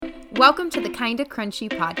Welcome to the Kinda Crunchy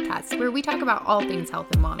podcast, where we talk about all things health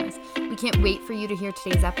and wellness. We can't wait for you to hear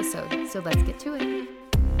today's episode, so let's get to it.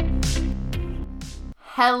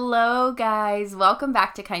 Hello, guys. Welcome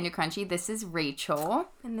back to Kinda Crunchy. This is Rachel.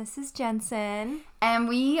 And this is Jensen. And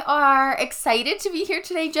we are excited to be here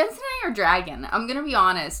today. Jensen and I are dragging. I'm going to be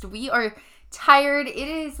honest. We are tired. It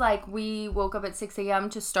is like we woke up at 6 a.m.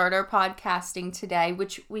 to start our podcasting today,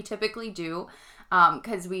 which we typically do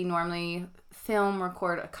because we normally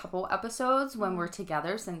record a couple episodes when we're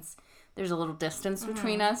together since there's a little distance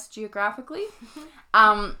between us geographically.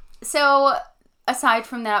 So aside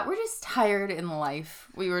from that, we're just tired in life.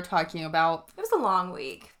 We were talking about... It was a long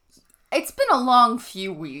week. It's been a long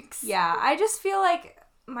few weeks. Yeah, I just feel like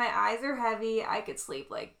my eyes are heavy. I could sleep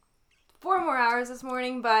like 4 more hours this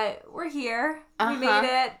morning, but we're here. We made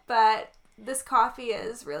it, but this coffee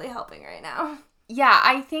is really helping right now. Yeah,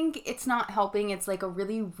 I think it's not helping. It's like a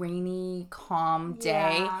really rainy, calm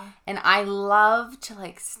day. Yeah. And I love to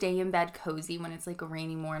like stay in bed cozy when it's like a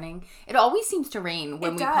rainy morning. It always seems to rain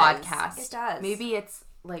when we podcast. It does. Maybe it's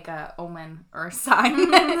like a omen or a sign.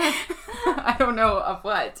 I don't know of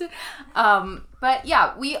what. But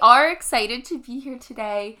yeah, we are excited to be here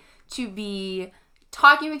today to be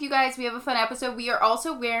talking with you guys. We have a fun episode. We are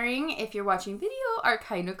also wearing, if you're watching video, our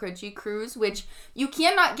Kinda Crunchy crews, which you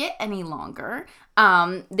cannot get any longer.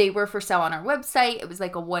 They were for sale on our website. It was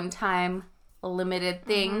like a one-time limited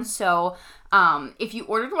thing. So if you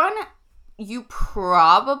ordered one, you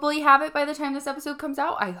probably have it by the time this episode comes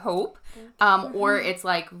out, I hope. Or it's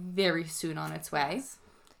like very soon on its way. Yes.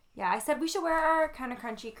 Yeah, I said we should wear our Kinda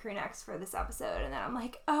Crunchy crew necks for this episode. And then I'm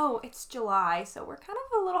like, oh, it's July, so we're kind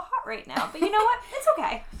of a little hot right now. But you know what? It's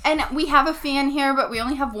okay. And we have a fan here, but we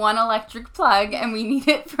only have one electric plug, and we need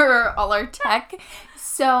it for all our tech.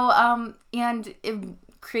 So, and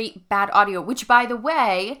create bad audio, which, by the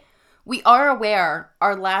way, we are aware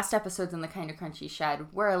our last episodes in the Kinda Crunchy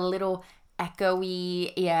shed were a little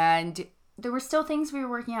echoey, and there were still things we were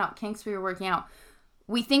working out, kinks we were working out.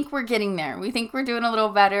 We think we're getting there. We think we're doing a little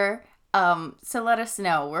better. So let us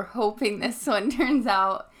know. We're hoping this one turns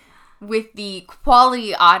out with the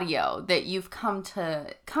quality audio that you've come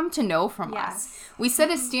to know from us. We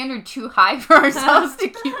set a standard too high for ourselves to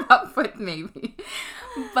keep up with, maybe.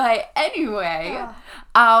 But anyway,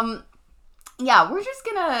 yeah, we're just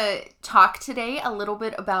gonna talk today a little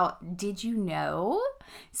bit about Did You Know?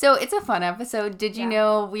 So it's a fun episode. Did you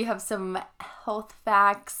know? We have some health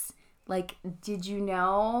facts. Like, did you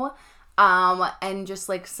know? And just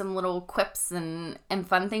like some little quips and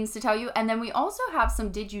fun things to tell you. And then we also have some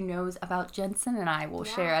did you knows about Jensen and I will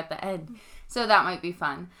share at the end. So that might be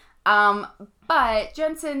fun. But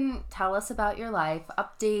Jensen, tell us about your life,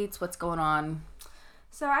 updates, what's going on.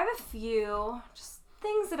 So I have a few just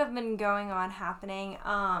things that have been going on happening.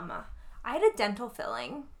 I had a dental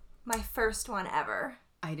filling, my first one ever.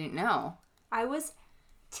 I didn't know. I was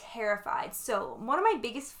terrified. So one of my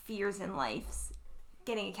biggest fears in life is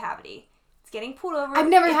getting a cavity. It's getting pulled over. I've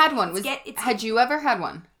never had one. Had you ever had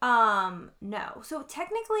one? No. So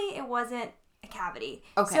technically it wasn't a cavity.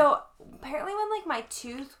 Okay. So apparently when like my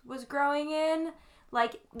tooth was growing in,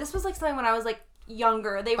 like this was like something when I was like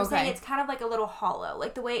younger. They were saying it's kind of like a little hollow,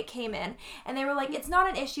 like the way it came in. And they were like, it's not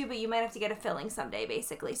an issue, but you might have to get a filling someday,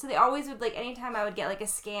 basically. So they always would like, anytime I would get like a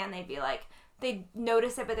scan, they'd be like, they'd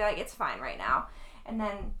notice it, but they're like, it's fine right now. And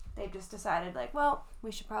then they just decided, like, well,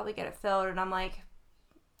 we should probably get it filled. And I'm like,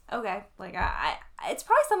 okay. Like, it's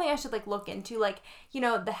probably something I should, like, look into. Like, you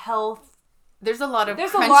know, the health. There's a lot of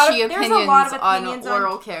crunchy opinions on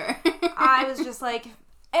oral care. I was just like,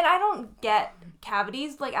 and I don't get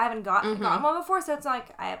cavities. Like, I haven't gotten one before, so it's not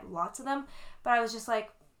like I have lots of them. But I was just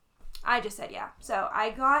like, I just said yeah. So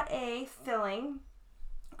I got a filling.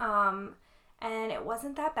 And it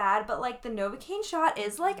wasn't that bad, but, like, the Novocaine shot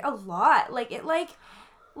is, like, a lot. Like, it, like,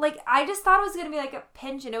 I just thought it was going to be, like, a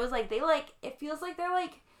pinch, and it was, like, it feels like they're,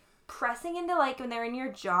 like, pressing into, like, when they're in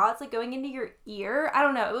your jaw, it's, like, going into your ear. I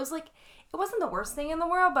don't know. It was, like, it wasn't the worst thing in the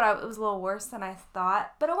world, but it was a little worse than I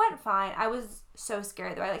thought. But it went fine. I was so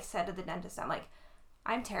scared, though. I, like, said to the dentist, I'm like,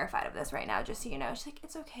 I'm terrified of this right now, just so you know. She's like,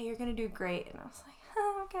 it's okay. You're going to do great. And I was like,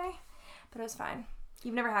 oh, okay. But it was fine.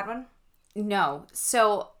 You've never had one? No.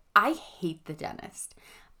 So I hate the dentist.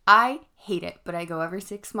 I hate it, but I go every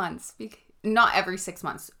 6 months. Not every 6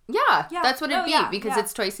 months. Yeah, that's what it'd be because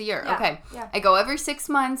it's twice a year. Yeah. Okay. Yeah. I go every 6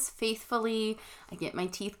 months faithfully. I get my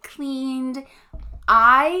teeth cleaned.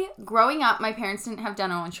 Growing up, my parents didn't have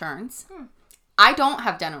dental insurance. I don't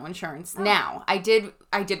have dental insurance now. I did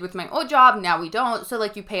with my old job. Now we don't. So,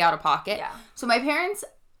 like, you pay out of pocket. Yeah. So my parents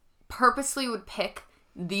purposely would pick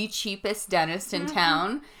the cheapest dentist in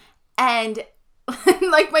town. And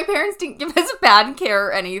like, my parents didn't give us bad care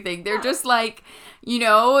or anything. They're just like, you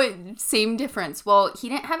know, same difference. Well, he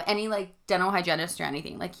didn't have any, like, dental hygienist or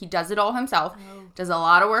anything. Like, he does it all himself. Does a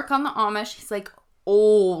lot of work on the Amish. He's, like,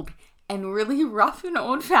 old and really rough and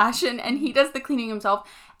old-fashioned, and he does the cleaning himself.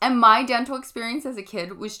 And my dental experience as a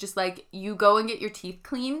kid was just, like, you go and get your teeth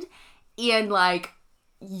cleaned, and, like,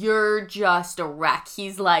 you're just a wreck.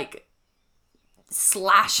 He's, like,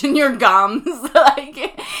 slashing your gums. Like,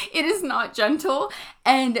 it is not gentle.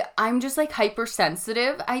 And I'm just, like,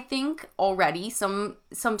 hypersensitive, I think, already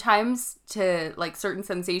sometimes to, like, certain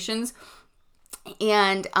sensations.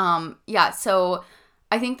 And yeah, so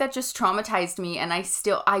I think that just traumatized me, and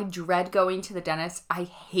I dread going to the dentist. I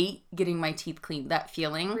hate getting my teeth cleaned, that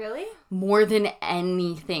feeling. Really? More than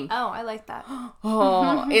anything. Oh, I like that.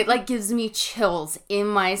 Oh, it, like, gives me chills in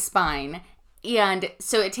my spine. And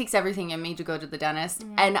so it takes everything in me to go to the dentist.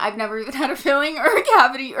 And I've never even had a filling or a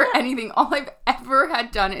cavity or anything. All I've ever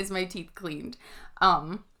had done is my teeth cleaned.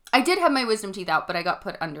 I did have my wisdom teeth out, but I got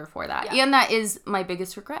put under for that. Yeah. And that is my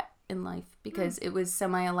biggest regret in life, because it was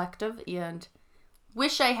semi-elective, and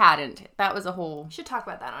wish I hadn't. That was a whole... We should talk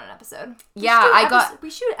about that on an episode. We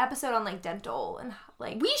should do an episode on, like, dental and,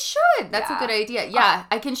 like... We should. That's a good idea. Yeah,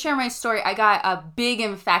 I can share my story. I got a big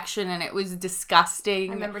infection, and it was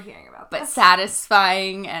disgusting. I remember hearing about that. But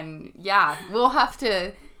satisfying, and yeah, we'll have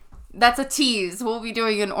to... That's a tease. We'll be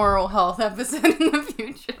doing an oral health episode in the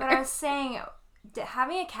future. But I was saying,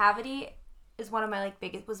 having a cavity was one of my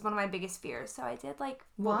biggest fears. So I did, like...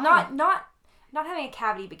 Why? Not having a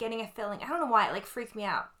cavity, but getting a filling. I don't know why. It, like, freaked me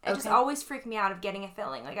out. It just always freaked me out of getting a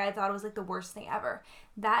filling. Like, I thought it was, like, the worst thing ever.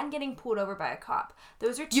 That and getting pulled over by a cop.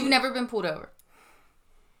 Those are two... You've never been pulled over?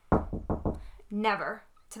 Never.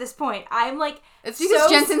 To this point. I'm, like... It's because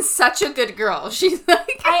Jensen's such a good girl. She's,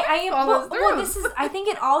 like... I am... Well, this is... I think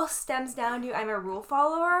it all stems down to I'm a rule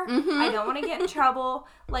follower. I don't want to get in trouble.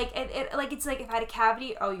 Like, it's like, if I had a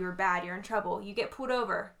cavity, oh, you were bad, you're in trouble. You get pulled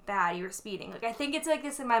over, bad, you were speeding. Like, I think it's like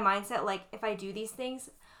this in my mindset, like, if I do these things,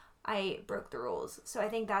 I broke the rules. So I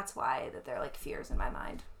think that's why that they're, like, fears in my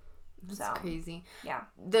mind. That's crazy. Yeah.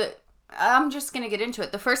 I'm just gonna get into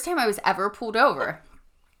it. The first time I was ever pulled over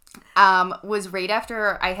was right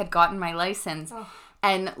after I had gotten my license. Oh.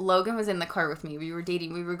 And Logan was in the car with me. We were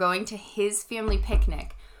dating. We were going to his family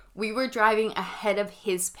picnic. We were driving ahead of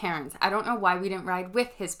his parents. I don't know why we didn't ride with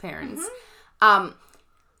his parents.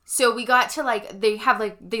 So we got to, like, they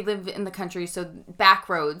live in the country, so back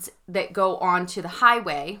roads that go onto the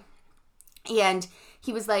highway. And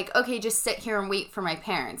he was like, okay, just sit here and wait for my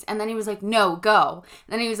parents. And then he was like, no, go.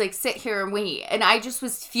 And then he was like, sit here and wait. And I just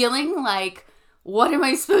was feeling like, what am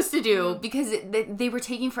I supposed to do? Because they were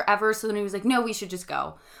taking forever. So then he was like, no, we should just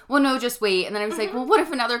go. Well, no, just wait. And then I was like, well, what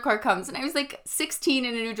if another car comes? And I was like 16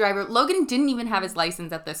 and a new driver. Logan didn't even have his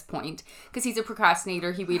license at this point because he's a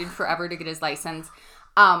procrastinator. He waited forever to get his license.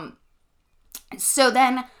 So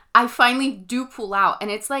then I finally do pull out. And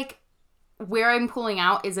it's like where I'm pulling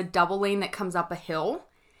out is a double lane that comes up a hill.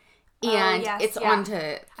 And it's onto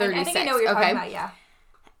 36. I think I know what you're talking about, yeah.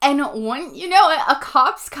 And when, a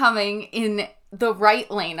cop's coming in the right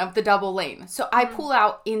lane of the double lane. So I pull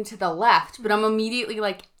out into the left, but I'm immediately,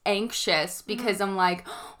 like, anxious because I'm like,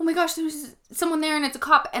 oh my gosh, there's someone there and it's a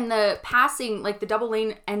cop. And the passing, like, the double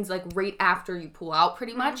lane ends, like, right after you pull out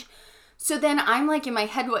pretty much. So then I'm like in my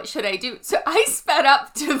head, what should I do? So I sped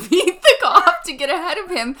up to beat the cop to get ahead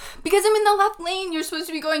of him because I'm in the left lane. You're supposed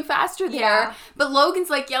to be going faster there. Yeah. But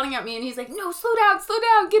Logan's like yelling at me and he's like, no, slow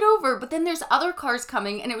down, get over. But then there's other cars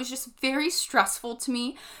coming and it was just very stressful to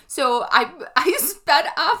me. So I sped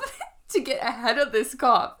up to get ahead of this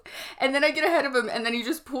cop. And then I get ahead of him and then he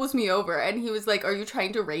just pulls me over and he was like, are you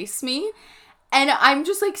trying to race me? And I'm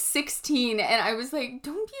just like 16 and I was like,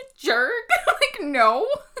 don't be a jerk. Like, no.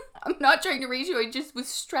 I'm not trying to race you. I just was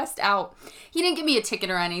stressed out. He didn't give me a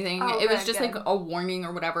ticket or anything. It was just like a warning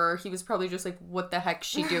or whatever. He was probably just like, what the heck's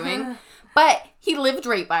she doing? But he lived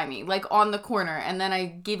right by me, like on the corner. And then I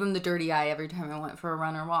gave him the dirty eye every time I went for a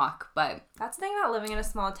run or walk. But that's the thing about living in a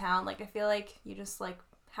small town. Like, I feel like you just, like,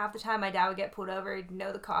 half the time my dad would get pulled over, he'd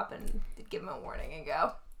know the cop and he'd give him a warning and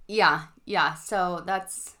go. Yeah. So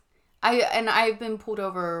that's... I've been pulled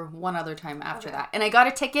over one other time after that. And I got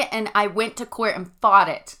a ticket and I went to court and fought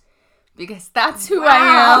it. Because that's who I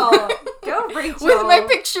am. Go, Rachel. With my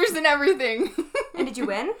pictures and everything. And did you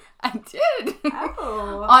win? I did.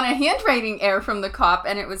 Oh. On a handwriting error from the cop.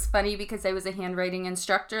 And it was funny because I was a handwriting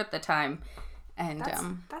instructor at the time. And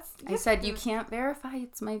I said, you can't verify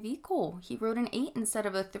it's my vehicle. He wrote an 8 instead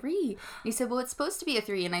of a 3. And he said, well, it's supposed to be a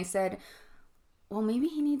 3. And I said, well, maybe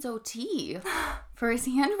he needs OT for his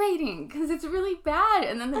handwriting because it's really bad.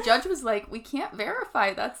 And then the judge was like, we can't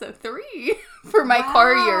verify that's a 3 for my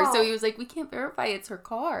car year. So he was like, we can't verify it's her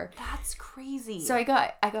car. That's crazy. So I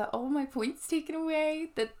got all my points taken away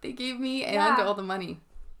that they gave me and all the money.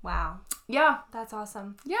 Wow. Yeah. That's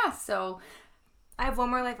awesome. Yeah. So I have one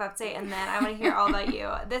more life update, and then I want to hear all about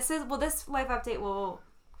you. This life update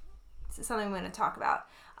is something I'm going to talk about.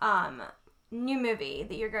 New movie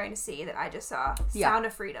that you're going to see that I just saw, Sound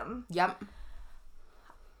of Freedom. Yep.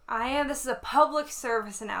 This is a public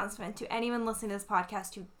service announcement to anyone listening to this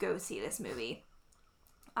podcast to go see this movie.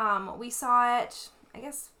 We saw it, I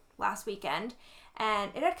guess, last weekend,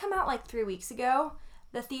 and it had come out like 3 weeks ago.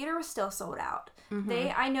 The theater was still sold out.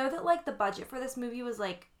 Mm-hmm. I know that like the budget for this movie was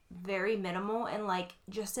like very minimal, and like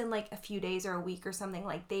just in like a few days or a week or something,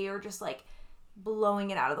 like they are just like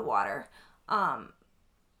blowing it out of the water.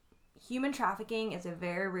 Human trafficking is a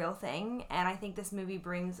very real thing, and I think this movie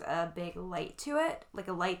brings a big light to it, like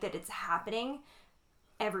a light that it's happening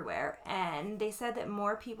everywhere. And they said that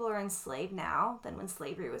more people are enslaved now than when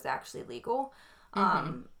slavery was actually legal.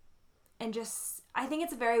 And just, I think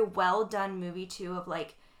it's a very well done movie too, of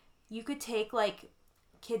like, you could take like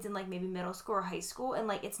kids in like maybe middle school or high school, and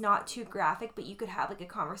like it's not too graphic, but you could have like a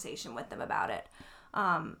conversation with them about it.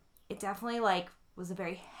 It definitely like was a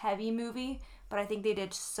very heavy movie, but I think they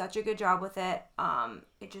did such a good job with it.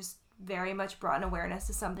 It just very much brought an awareness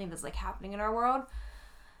to something that's like happening in our world.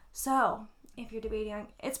 So if you're debating,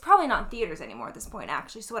 it's probably not in theaters anymore at this point,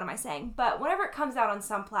 actually. So what am I saying? But whenever it comes out on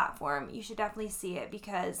some platform, you should definitely see it,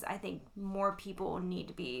 because I think more people need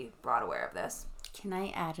to be brought aware of this. Can I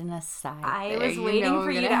add an aside? I was waiting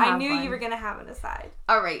for you to. I knew you were going to have an aside.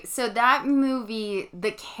 All right. So that movie,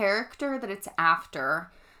 the character that it's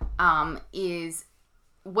after,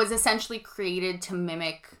 was essentially created to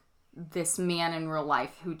mimic this man in real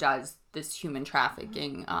life who does this human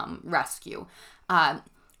trafficking rescue.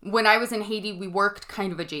 When I was in Haiti, we worked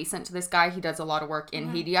kind of adjacent to this guy. He does a lot of work in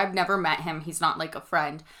Haiti. I've never met him. He's not like a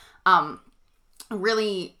friend.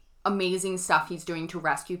 Really amazing stuff he's doing to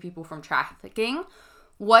rescue people from trafficking.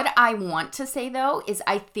 What I want to say, though, is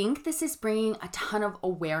I think this is bringing a ton of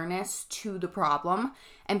awareness to the problem.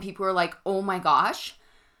 And people are like, oh my gosh.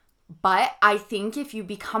 But I think if you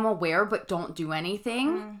become aware but don't do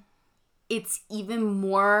anything, it's even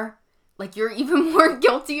more, like you're even more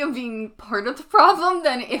guilty of being part of the problem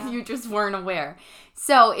than if you just weren't aware.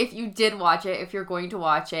 So if you did watch it, if you're going to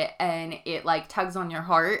watch it and it like tugs on your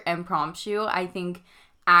heart and prompts you, I think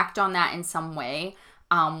act on that in some way.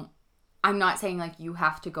 I'm not saying like you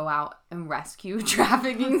have to go out and rescue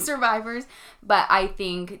trafficking survivors, but I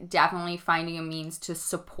think definitely finding a means to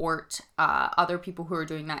support other people who are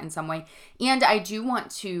doing that in some way. And I do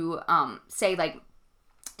want to say like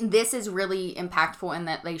this is really impactful in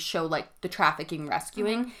that they show like the trafficking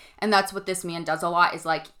rescuing, and that's what this man does a lot, is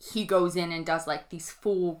like he goes in and does like these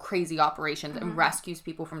full crazy operations and rescues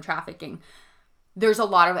people from trafficking. There's a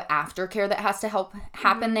lot of aftercare that has to help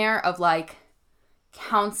happen there, of like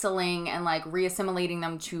counseling and like reassimilating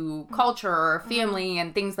them to culture or family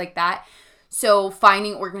and things like that. So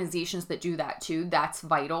finding organizations that do that too, that's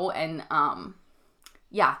vital. And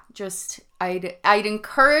just I'd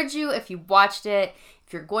encourage you, if you watched it,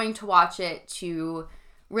 if you're going to watch it, to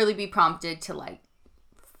really be prompted to like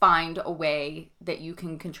find a way that you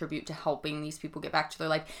can contribute to helping these people get back to their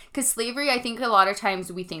life. Because slavery, I think a lot of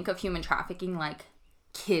times we think of human trafficking like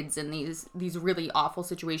kids in these really awful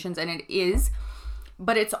situations, and it is.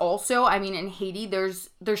 But it's also, I mean, in Haiti, there's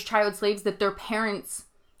child slaves that their parents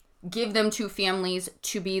give them to families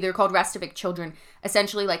to be, they're called restavek children,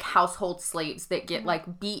 essentially like household slaves that get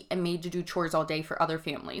like beat and made to do chores all day for other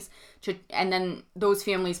families. And then those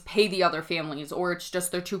families pay the other families, or it's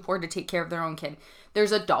just they're too poor to take care of their own kid.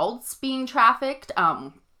 There's adults being trafficked.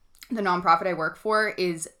 The nonprofit I work for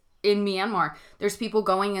is in Myanmar. There's people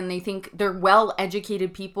going and they think they're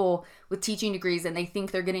well-educated people with teaching degrees, and they think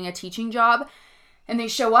they're getting a teaching job. And they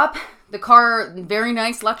show up, the car, very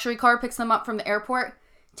nice luxury car, picks them up from the airport,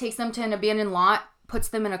 takes them to an abandoned lot, puts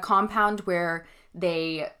them in a compound where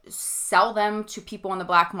they sell them to people on the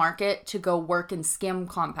black market to go work in scam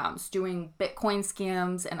compounds, doing Bitcoin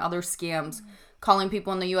scams and other scams, calling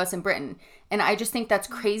people in the US and Britain. And I just think that's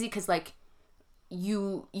crazy, because like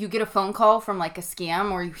you get a phone call from like a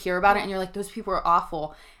scam, or you hear about it and you're like, those people are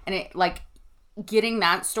awful. And it like getting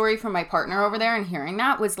that story from my partner over there and hearing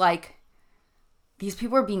that was like, these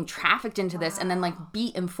people are being trafficked into this and then like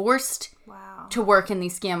beat and forced to work in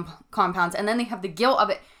these scam compounds. And then they have the guilt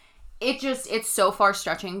of it. It's so far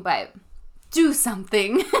stretching, but do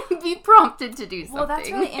something. Be prompted to do something. Well,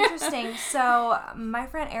 that's really interesting. So my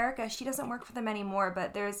friend Erica, she doesn't work for them anymore,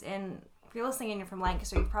 but there's in if you're listening and you're from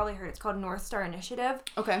Lancaster, you've probably heard it's called North Star Initiative.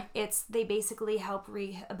 Okay. They basically help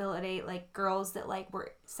rehabilitate like girls that like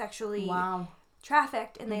were sexually Wow.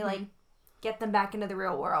 trafficked, and they like get them back into the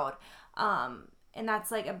real world. And that's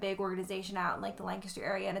like a big organization out in like the Lancaster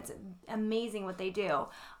area, and it's amazing what they do.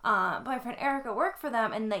 But my friend Erica worked for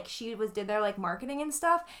them, and like she did their like marketing and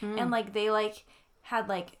stuff, and like they like had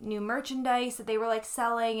like new merchandise that they were like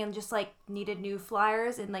selling, and just like needed new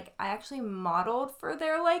flyers, and like I actually modeled for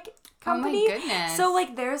their like company. Oh my goodness. So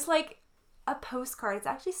like there's like a postcard. It's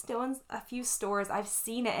actually still in a few stores. I've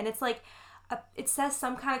seen it, and it's like it says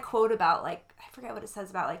some kind of quote about like, I forget what it says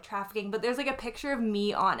about like trafficking, but there's like a picture of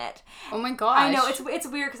me on it. Oh my gosh. I know, it's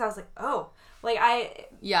weird because I was like, oh, like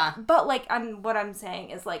yeah. But like what I'm saying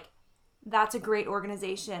is like that's a great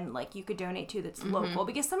organization like you could donate to that's local,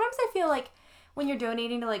 because sometimes I feel like when you're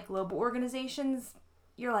donating to like global organizations,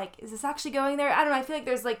 you're like, is this actually going there? I don't know. I feel like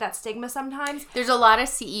there's like that stigma sometimes. There's a lot of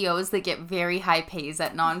CEOs that get very high pays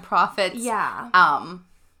at nonprofits. Yeah.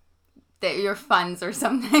 That your funds are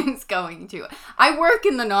sometimes going to. I work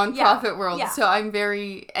in the nonprofit world, so I'm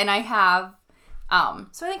and I have.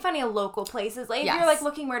 So I think finding a local places, like if you're like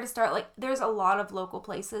looking where to start, like there's a lot of local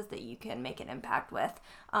places that you can make an impact with.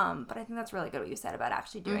 But I think that's really good what you said about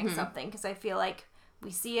actually doing something, because I feel like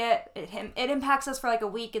we see it impacts us for like a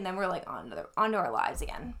week, and then we're like on to our lives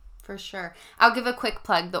again. For sure. I'll give a quick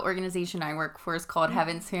plug. The organization I work for is called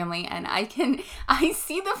Heaven's Family, and I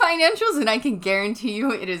see the financials, and I can guarantee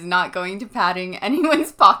you it is not going to padding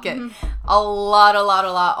anyone's pocket. A lot,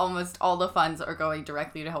 almost all the funds are going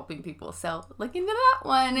directly to helping people. So look into that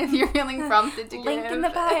one if you're feeling prompted to Link give. in the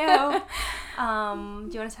bio.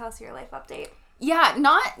 Do you want to tell us your life update? Yeah,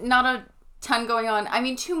 not a ton going on. I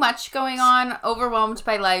mean, too much going on. Overwhelmed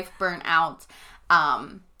by life, burnt out.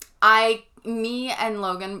 Me and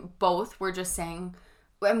Logan both were just saying,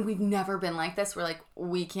 and we've never been like this, we're like,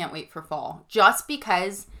 we can't wait for fall. Just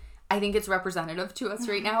because I think it's representative to us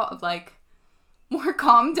right now of like more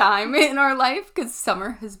calm time in our life, because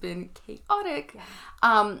summer has been chaotic.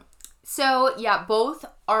 Yeah. So yeah, both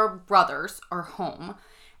our brothers are home,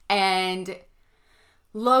 and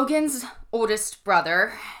Logan's oldest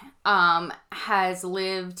brother has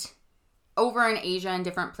lived over in Asia in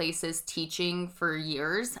different places teaching for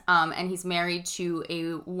years. And he's married to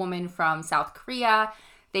a woman from South Korea.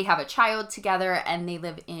 They have a child together, and they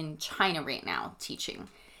live in China right now teaching.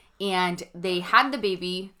 And they had the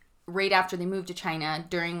baby right after they moved to China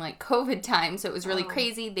during like COVID time. So it was really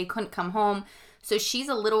crazy. They couldn't come home. So she's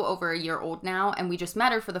a little over a year old now, and we just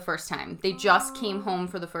met her for the first time. They just came home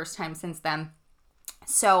for the first time since then.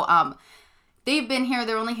 So, they've been here.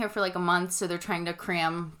 They're only here for like a month, so they're trying to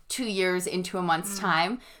cram 2 years into a month's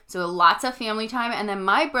time. So lots of family time. And then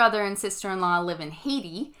my brother and sister-in-law live in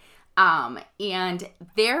Haiti, and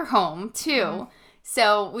they're home too.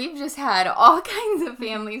 So we've just had all kinds of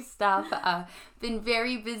family stuff. Been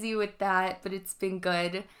very busy with that, but it's been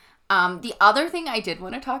good. The other thing I did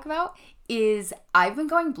want to talk about is I've been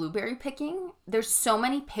going blueberry picking. There's so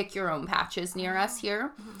many pick your own patches near us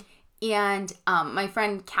here. And my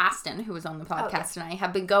friend Caston, who was on the podcast, and I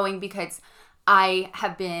have been going because I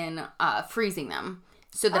have been freezing them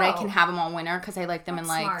so that I can have them all winter, because I like them in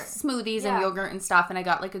like smoothies and yogurt and stuff. And I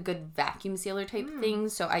got like a good vacuum sealer type thing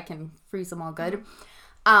so I can freeze them all good.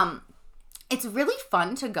 It's really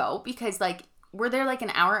fun to go because like we're there like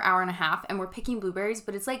an hour and a half, and we're picking blueberries,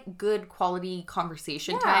 but it's like good quality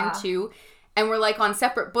conversation time too. And we're like on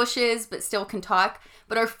separate bushes but still can talk.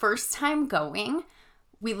 But our first time going,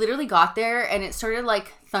 we literally got there and it started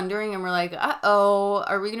like thundering, and we're like, uh-oh,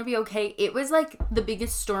 are we going to be okay? It was like the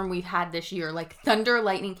biggest storm we've had this year, like thunder,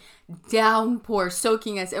 lightning, downpour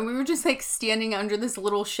soaking us. And we were just like standing under this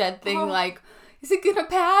little shed thing like, is it going to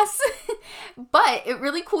pass? But it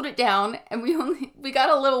really cooled it down, and we got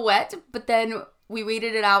a little wet, but then we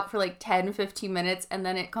waited it out for like 10, 15 minutes, and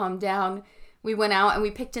then it calmed down. We went out and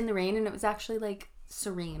we picked in the rain, and it was actually like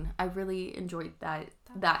serene. I really enjoyed that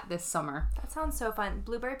this summer. That sounds so fun.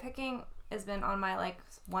 Blueberry picking has been on my like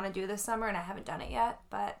want to do this summer, and I haven't done it yet,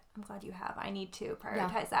 but I'm glad you have. I need to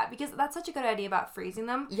prioritize that, because that's such a good idea about freezing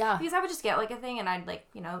them. Yeah. Because I would just get like a thing, and I'd like,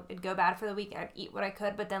 it'd go bad for the week. I'd eat what I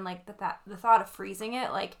could, but then like the thought of freezing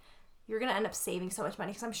it, like you're going to end up saving so much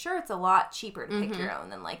money, because I'm sure it's a lot cheaper to pick your own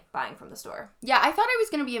than like buying from the store. Yeah, I thought I was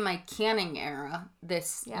going to be in my canning era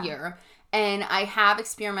this year. And I have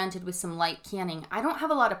experimented with some light canning. I don't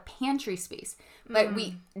have a lot of pantry space, but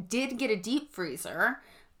we did get a deep freezer.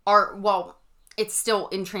 It's still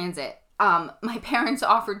in transit. My parents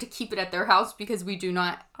offered to keep it at their house because we do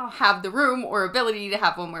not have the room or ability to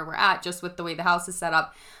have one where we're at, just with the way the house is set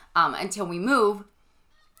up, until we move.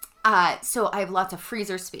 So I have lots of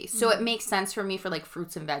freezer space. So it makes sense for me for like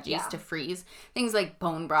fruits and veggies to freeze. Things like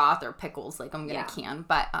bone broth or pickles, like I'm going to can.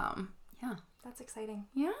 But yeah. That's exciting.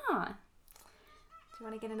 Yeah. Do you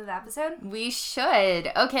want to get into the episode? We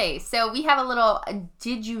should. Okay, so we have a little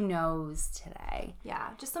Did You Knows today. Yeah,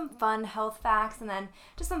 just some fun health facts and then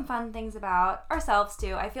just some fun things about ourselves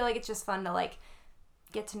too. I feel like it's just fun to like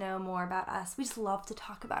get to know more about us. We just love to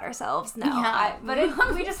talk about ourselves now. Yeah.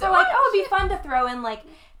 We just feel like, oh, it'd be fun to throw in like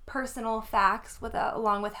personal facts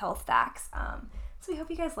along with health facts. So we hope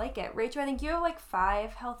you guys like it. Rachel, I think you have like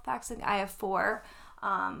 5 health facts. I have 4.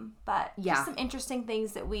 But just some interesting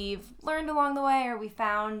things that we've learned along the way or we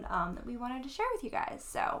found that we wanted to share with you guys.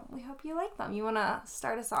 So we hope you like them. You want to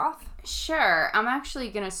start us off? Sure. I'm actually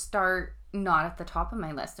going to start not at the top of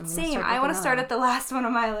my list. Same. I want to start at the last one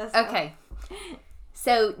on my list. Okay.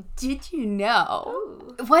 So, did you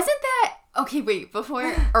know? Wasn't that... Okay, wait.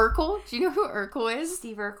 Before Urkel, do you know who Urkel is?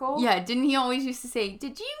 Steve Urkel? Yeah. Didn't he always used to say,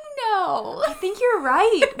 did you know? I think you're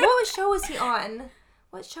right. What show was he on?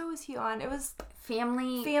 What show was he on? It was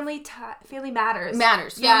Family Matters.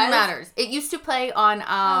 Matters. Family Matters. It used to play on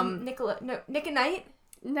Nick at Night?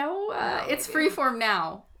 No, it's Freeform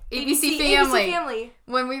now. ABC Family.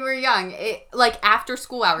 When we were young, it like after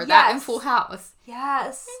school hour, that and Full House.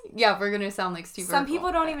 Yes. Yeah, we're gonna sound like Steve Some Urkel.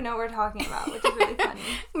 people don't even know what we're talking about, which is really funny.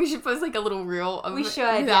 We should post like a little reel of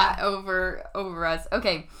that over us.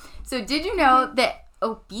 Okay, so did you know that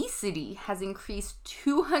obesity has increased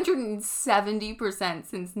 270%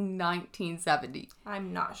 since 1970?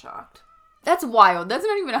 I'm not shocked. That's wild. That's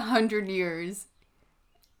not even 100 years.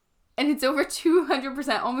 And it's over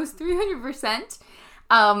 200%, almost 300%.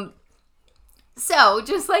 So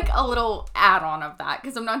just like a little add-on of that,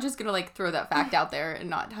 because I'm not just gonna like throw that fact out there and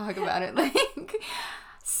not talk about it.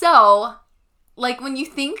 So when you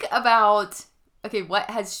think about, okay, what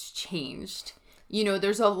has changed? You know,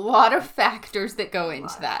 there's a lot of factors that go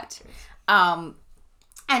into that. And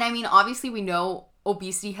I mean, obviously we know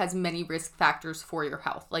obesity has many risk factors for your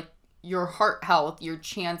health, like your heart health, your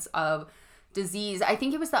chance of disease. I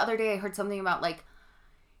think it was the other day I heard something about like,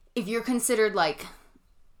 if you're considered like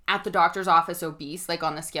at the doctor's office obese, like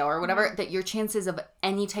on the scale or whatever, that your chances of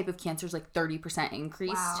any type of cancer is like 30%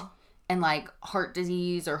 increased. Wow. And like heart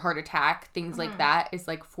disease or heart attack, things like that is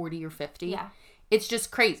like 40 or 50. Yeah. It's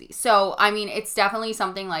just crazy. So, I mean, it's definitely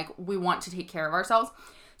something like we want to take care of ourselves.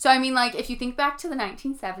 So, I mean, like if you think back to the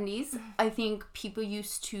 1970s, I think people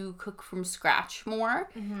used to cook from scratch more.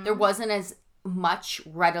 There wasn't as much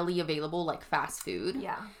readily available like fast food.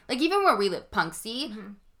 Yeah. Like even where we live,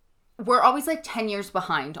 Punxsutawney, we're always like 10 years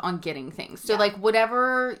behind on getting things. So like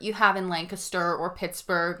whatever you have in Lancaster or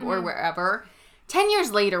Pittsburgh or wherever, 10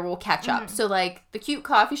 years later we'll catch up. So like the cute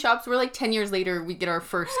coffee shops, we're like 10 years later we get our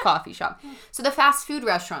first coffee shop. So the fast food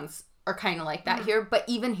restaurants are kind of like that here. But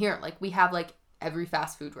even here, like we have like every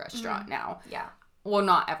fast food restaurant now. Yeah. Well,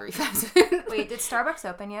 not every fast food. Wait, did Starbucks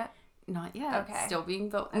open yet? Not yet. Okay. Still being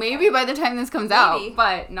built. Okay. Maybe by the time this comes out,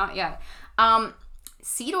 but not yet.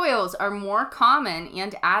 Seed oils are more common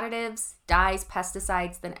and additives, dyes,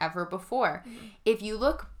 pesticides than ever before. If you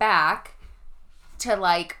look back to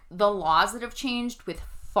like the laws that have changed with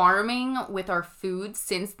farming, with our food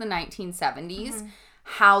since the 1970s,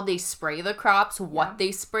 how they spray the crops, what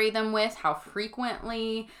they spray them with, how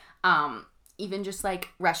frequently, even just like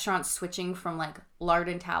restaurants switching from like lard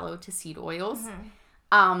and tallow to seed oils.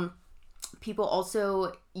 People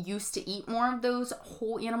also used to eat more of those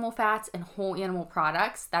whole animal fats and whole animal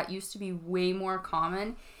products. That used to be way more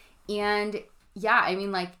common. And yeah, I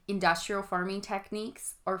mean, like industrial farming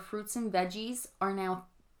techniques, our fruits and veggies are now,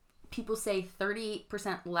 people say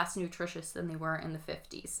 38% less nutritious than they were in the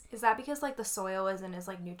 50s. Is that because like the soil isn't as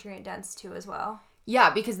like nutrient dense too as well?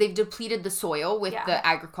 Yeah, because they've depleted the soil with the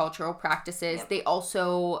agricultural practices. They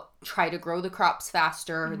also try to grow the crops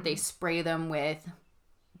faster. They spray them with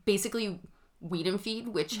basically wheat and feed,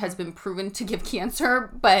 which has been proven to give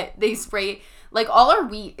cancer, but they spray, like all our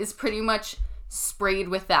wheat is pretty much sprayed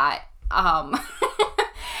with that.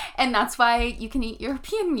 And that's why you can eat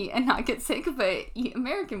European meat and not get sick, but eat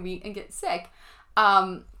American meat and get sick.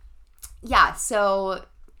 Yeah, so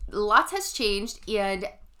lots has changed and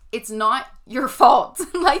it's not your fault.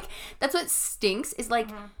 Like, that's what stinks is like,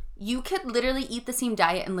 you could literally eat the same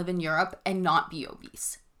diet and live in Europe and not be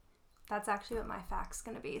obese. That's actually what my fact's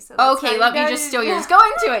going to be. So okay, let me just steal yours. Go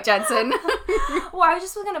into it, Jensen. Well, I was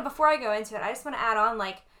just going to, before I go into it, I just want to add on,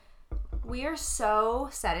 like, we are so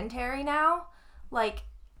sedentary now. Like,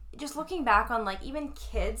 just looking back on, like, even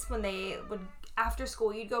kids, when they would, after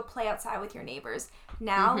school, you'd go play outside with your neighbors.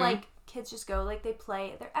 Now, like, kids just go, like, they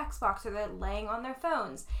play their Xbox or they're laying on their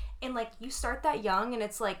phones. And, like, you start that young and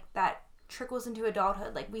it's, like, that trickles into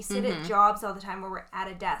adulthood. Like, we sit at jobs all the time where we're at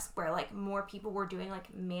a desk, where, like, more people were doing,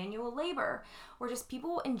 like, manual labor, or just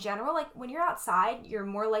people in general. Like, when you're outside, you're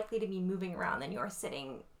more likely to be moving around than you're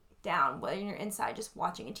sitting down when you're inside just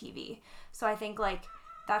watching a TV. So I think, like,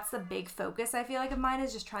 that's the big focus, I feel like, of mine,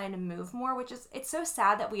 is just trying to move more, which is, it's so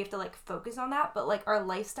sad that we have to, like, focus on that, but, like, our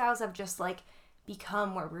lifestyles have just, like,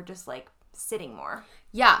 become where we're just, like, sitting more.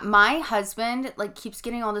 Yeah, my husband, like, keeps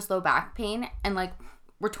getting all this low back pain, and, like,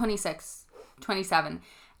 we're 26, 27,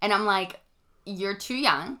 and I'm like, you're too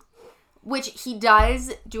young, which he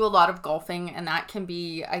does do a lot of golfing, and that can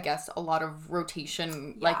be, I guess, a lot of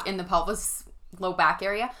rotation, like, in the pelvis, low back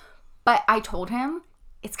area, but I told him,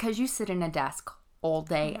 it's because you sit in a desk all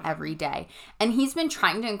day, every day, and he's been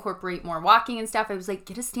trying to incorporate more walking and stuff. I was like,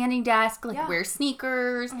 get a standing desk, like, wear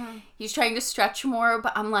sneakers. He's trying to stretch more,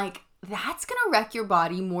 but I'm like, that's gonna wreck your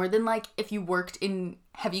body more than, like, if you worked in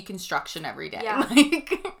heavy construction every day.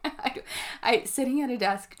 Like, I sitting at a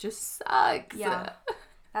desk just sucks.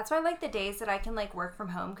 That's why I like the days that I can, like, work from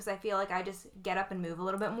home, because I feel like I just get up and move a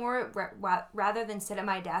little bit more rather than sit at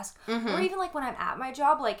my desk. Or even, like, when I'm at my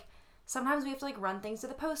job, like, sometimes we have to, like, run things to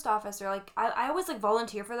the post office, or, like, I always, like,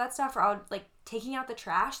 volunteer for that stuff, or I'll, like, taking out the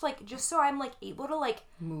trash, like, just so I'm, like, able to, like,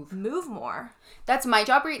 move more. That's my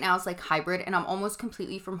job right now, is, like, hybrid, and I'm almost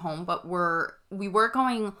completely from home, but we were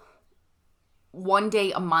going one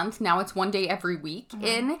day a month. Now it's one day every week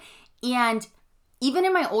and even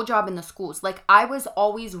in my old job in the schools, like, I was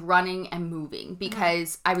always running and moving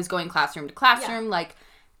because I was going classroom to classroom. Like,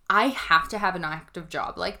 I have to have an active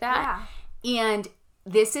job like that. And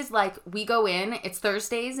this is, like, we go in, it's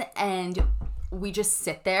Thursdays, and we just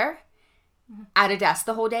sit there at a desk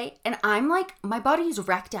the whole day, and I'm like, my body's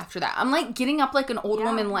wrecked after that. I'm, like, getting up like an old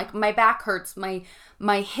woman, like, my back hurts,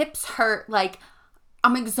 my hips hurt, like,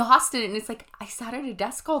 I'm exhausted, and it's like, I sat at a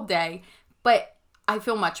desk all day, but I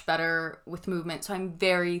feel much better with movement, so I'm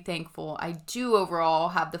very thankful. I do overall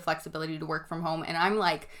have the flexibility to work from home, and I'm,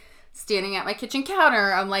 like, standing at my kitchen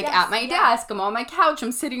counter, I'm, like, at my desk, I'm on my couch,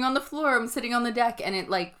 I'm sitting on the floor, I'm sitting on the deck, and it,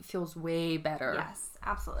 like, feels way better. Yes,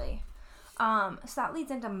 absolutely. So that leads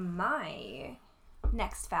into my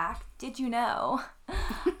next fact. Did you know?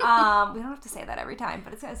 We don't have to say that every time,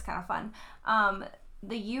 but it's kind of fun.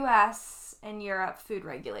 The U.S. and Europe food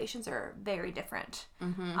regulations are very different.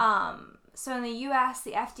 So in the U.S.,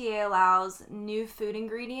 the FDA allows new food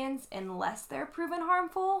ingredients unless they're proven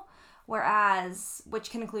harmful, which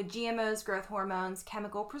can include GMOs, growth hormones,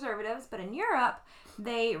 chemical preservatives. But in Europe,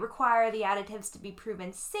 they require the additives to be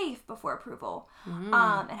proven safe before approval,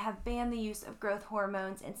 and have banned the use of growth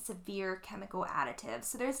hormones and severe chemical additives.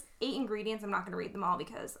 So there's 8 ingredients, I'm not going to read them all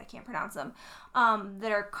because I can't pronounce them,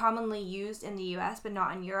 that are commonly used in the U.S. but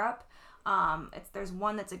not in Europe. There's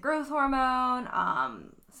one that's a growth hormone,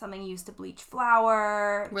 something used to bleach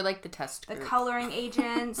flour. We're like the test group. The coloring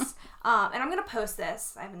agents. And I'm going to post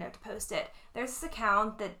this. I have a note to post it. There's this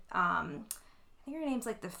account that, I think her name's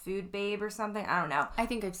like the Food Babe or something. I don't know. I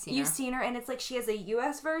think I've seen her. You've seen her, and it's like she has a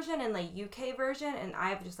US version and like UK version, and I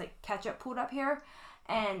have just like ketchup pulled up here.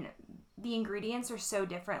 And the ingredients are so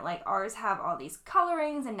different. Like, ours have all these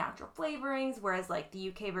colorings and natural flavorings, whereas like the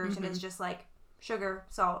UK version is just like sugar,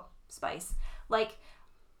 salt, spice. Like,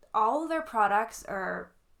 all of their products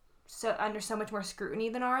are under so much more scrutiny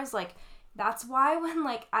than ours. Like, that's why when,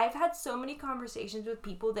 like, I've had so many conversations with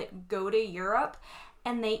people that go to Europe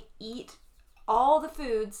and they eat all the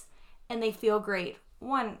foods and they feel great.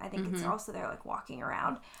 One, I think it's also they're, like, walking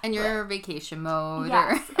around. And you're in vacation mode.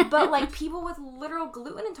 Yes, but, like, people with literal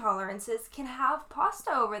gluten intolerances can have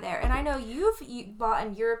pasta over there. And I know you've bought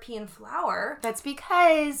an European flour. That's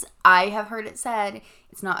because I have heard it said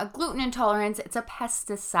it's not a gluten intolerance, it's a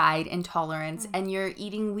pesticide intolerance. And you're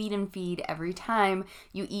eating wheat and feed every time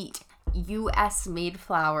you eat U.S.-made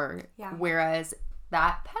flour. Whereas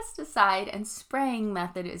that pesticide and spraying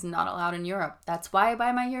method is not allowed in Europe. That's why I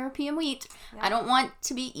buy my European wheat. I don't want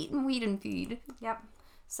to be eating wheat and feed.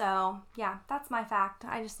 So, yeah, that's my fact.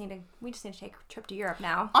 We just need to take a trip to Europe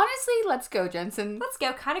now. Honestly, let's go, Jensen. Let's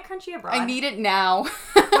go. Kind of Crunchy abroad. I need it now.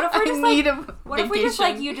 What if we're just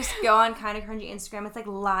you just go on Kind of Crunchy Instagram? It's like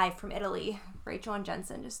live from Italy. Rachel and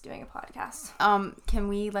Jensen just doing a podcast. Can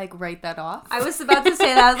we like write that off? I was about to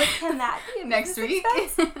say that. I was like, can that be next week?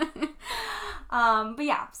 But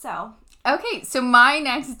yeah, so. Okay, so my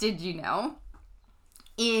next did you know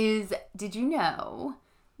is, did you know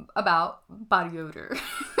about body odor?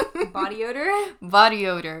 Body odor? Body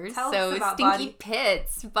odor. Tell us about stinky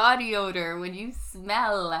pits, body odor when you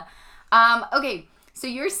smell. Okay, so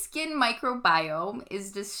your skin microbiome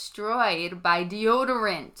is destroyed by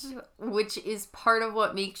deodorant, which is part of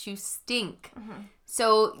what makes you stink.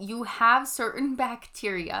 So you have certain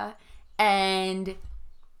bacteria, And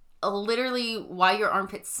literally why your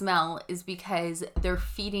armpits smell is because they're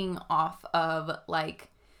feeding off of like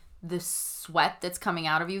the sweat that's coming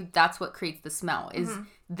out of you. That's what creates the smell, is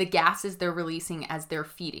the gases they're releasing as they're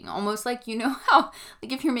feeding. Almost like, you know how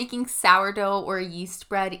like if you're making sourdough or a yeast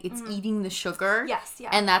bread, it's eating the sugar. Yes,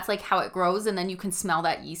 yeah. And that's like how it grows, and then you can smell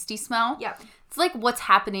that yeasty smell. Yeah. It's like what's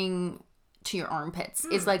happening to your armpits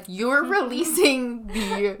is like you're releasing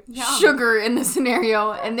the sugar in the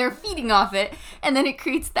scenario, and they're feeding off it, and then it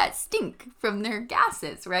creates that stink from their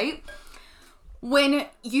gases, right? When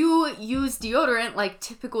you use deodorant, like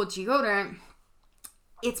typical deodorant,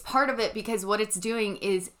 it's part of it because what it's doing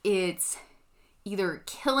is it's either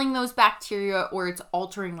killing those bacteria or it's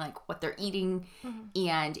altering like what they're eating,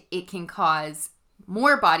 and it can cause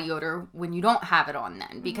more body odor when you don't have it on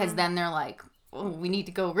then, because then they're like, oh, we need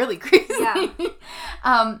to go really crazy. Yeah.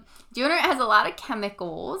 Deodorant has a lot of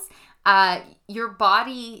chemicals. Your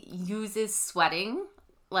body uses sweating,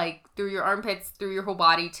 like through your armpits, through your whole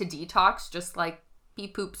body to detox, just like pee,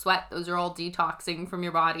 poop, sweat. Those are all detoxing from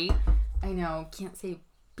your body. I know, can't say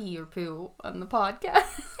pee or poo on the podcast.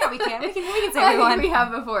 Yeah, we can. We can say I one. think we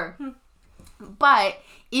have before. But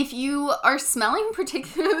if you are smelling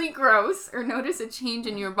particularly gross or notice a change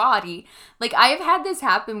in your body, like I have had this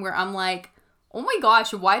happen where I'm like, oh my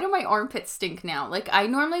gosh, why do my armpits stink now? Like, I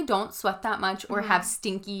normally don't sweat that much or have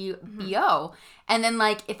stinky BO. And then,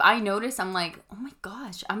 like, if I notice, I'm like, oh my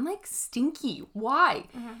gosh, I'm, like, stinky. Why?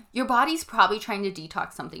 Your body's probably trying to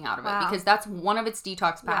detox something out of it because that's one of its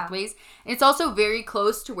detox pathways. And it's also very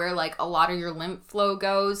close to where, like, a lot of your lymph flow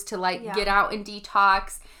goes to, like, get out and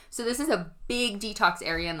detox. So this is a big detox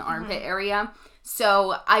area in the armpit area.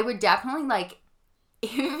 So I would definitely, like,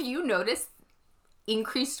 if you notice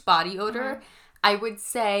increased body odor, I would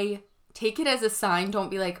say take it as a sign. Don't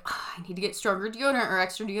be like, oh, I need to get stronger deodorant or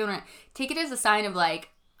extra deodorant. Take it as a sign of like,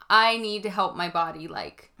 I need to help my body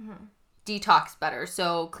like detox better.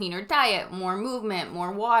 So cleaner diet, more movement,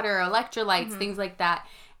 more water, electrolytes, things like that.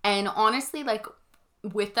 And honestly, like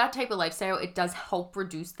with that type of lifestyle, it does help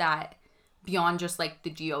reduce that beyond just like the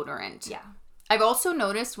deodorant. Yeah. I've also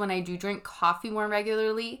noticed when I do drink coffee more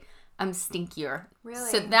regularly, I'm stinkier. Really?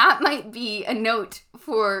 So that might be a note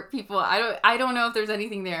for people. I don't know if there's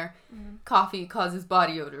anything there. Coffee causes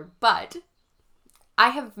body odor, but I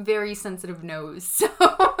have very sensitive nose, so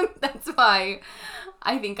that's why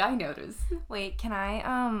I think I notice. Wait, can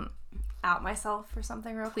I out myself for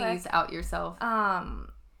something real quick? Please out yourself.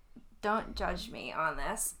 Don't judge me on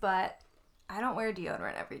this, but I don't wear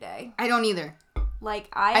deodorant every day. I don't either. Like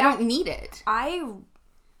I don't need it. I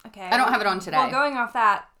don't have it on today. Well, going off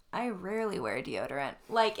that, I rarely wear deodorant.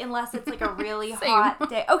 Like, unless it's, like, a really hot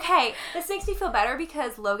day. Okay, this makes me feel better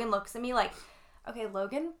because Logan looks at me like, okay,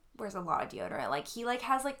 Logan wears a lot of deodorant. Like, he, like,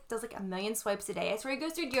 does, like, 1 million swipes a day. I swear he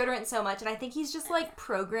goes through deodorant so much, and I think he's just, like,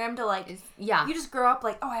 programmed to, like, you just grow up,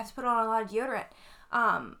 like, oh, I have to put on a lot of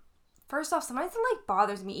deodorant. First off, sometimes it, like,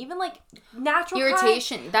 bothers me. Even, like, natural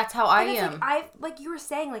irritation. That's how I am. Like you were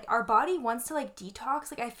saying, like, our body wants to, like,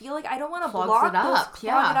 detox. Like, I feel like I don't want to clog it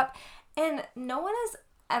up. And no one has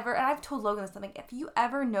ever, and I've told Logan this, I'm like, if you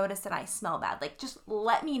ever notice that I smell bad, like, just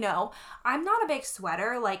let me know. I'm not a big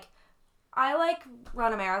sweater. Like, I, like,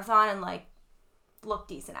 run a marathon and, like, look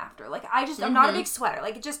decent after. Like, I'm not a big sweater.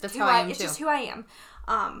 Like, it's just That's who how I am, it's too. just who I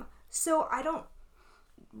am. So I don't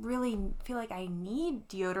really feel like I need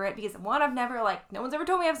deodorant because, one, I've never, like, no one's ever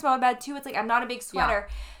told me I've smelled bad. Two, it's like, I'm not a big sweater.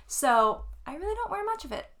 So I really don't wear much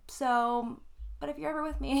of it. So, but if you're ever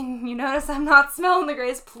with me and you notice I'm not smelling the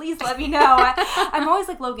greatest, please let me know. I'm always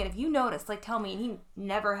like, Logan, if you notice, like, tell me. And he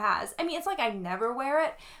never has. I mean, it's like I never wear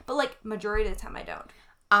it, but, like, majority of the time I don't.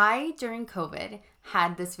 I, during COVID,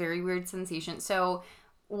 had this very weird sensation. So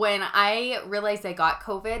when I realized I got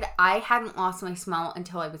COVID, I hadn't lost my smell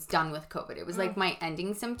until I was done with COVID. It was like my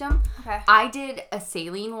ending symptom. Okay. I did a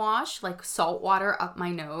saline wash, like salt water up my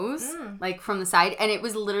nose, like from the side. And it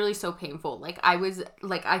was literally so painful. Like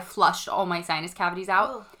I flushed all my sinus cavities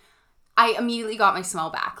out. Ugh. I immediately got my smell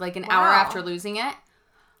back, like an hour after losing it.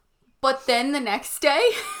 But then the next day,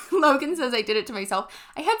 Logan says I did it to myself.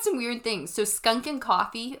 I had some weird things. So skunk and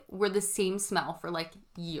coffee were the same smell for like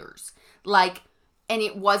years. Like, and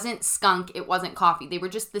it wasn't skunk, it wasn't coffee. They were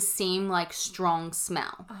just the same, like, strong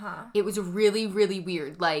smell. It was really, really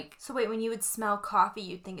weird. Like, So wait, when you would smell coffee,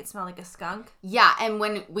 you'd think it smelled like a skunk? yeah, and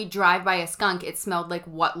when we drive by a skunk, it smelled like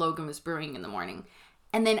what Logan was brewing in the morning.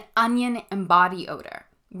 And then onion and body odor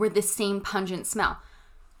were the same pungent smell.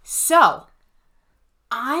 So,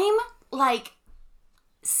 I'm, like,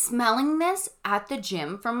 smelling this at the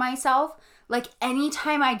gym from myself. Like,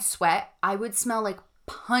 anytime I'd sweat, I would smell, like,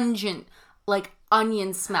 pungent, like,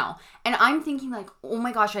 onion smell. And I'm thinking like, oh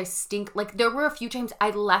my gosh, I stink. Like there were a few times I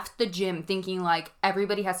left the gym thinking like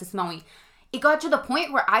everybody has to smell me. It got to the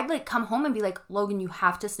point where I'd like come home and be like, Logan, you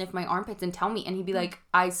have to sniff my armpits and tell me. And he'd be like,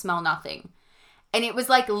 I smell nothing. And it was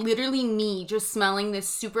like literally me just smelling this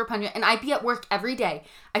super pungent. And I'd be at work every day.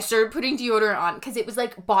 I started putting deodorant on because it was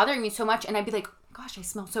like bothering me so much. And I'd be like, oh my gosh, I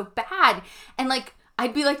smell so bad. And like,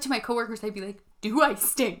 I'd be like to my coworkers, I'd be like, do I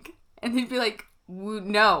stink? And they'd be like,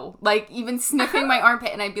 no. Like even sniffing my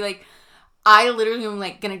armpit. And I'd be like, I literally am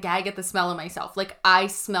like gonna gag at the smell of myself. Like I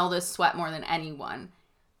smell this sweat more than anyone.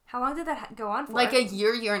 How long did that go on for? Like a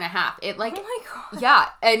year and a half. It like, oh my God. Yeah.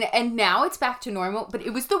 And now it's back to normal, but it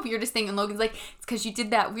was the weirdest thing. And Logan's like, it's because you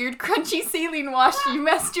did that weird crunchy saline wash. You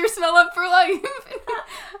messed your smell up for life.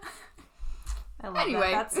 I love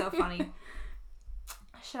that. That's so funny.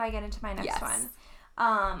 Should I get into my next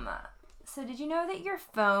one? So did you know that your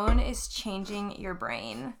phone is changing your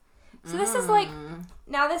brain? So this is like,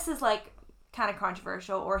 now this is like kind of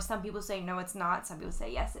controversial, or some people say no, it's not. Some people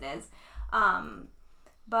say yes, it is.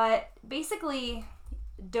 But basically,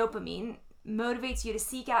 dopamine motivates you to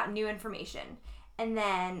seek out new information. And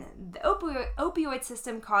then the opioid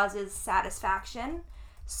system causes satisfaction.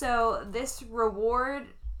 So this reward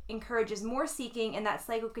encourages more seeking, and that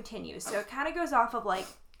cycle continues. So it kind of goes off of like,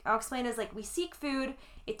 I'll explain as like we seek food,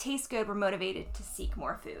 it tastes good, we're motivated to seek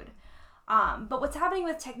more food. But what's happening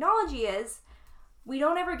with technology is we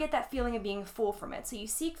don't ever get that feeling of being full from it. So you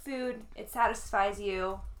seek food, it satisfies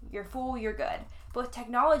you, you're full, you're good. But with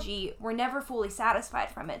technology, we're never fully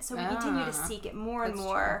satisfied from it. So we continue to seek it more and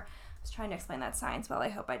more. True. I was trying to explain that science well. I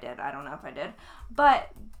hope I did. I don't know if I did. But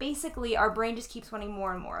basically, our brain just keeps wanting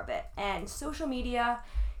more and more of it. And social media,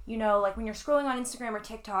 you know, like when you're scrolling on Instagram or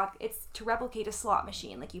TikTok, it's to replicate a slot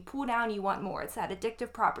machine. Like you pull down, you want more. It's that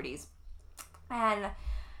addictive properties. And,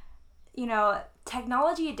 you know,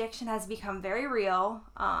 technology addiction has become very real.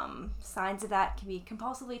 Signs of that can be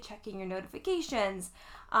compulsively checking your notifications,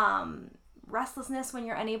 restlessness when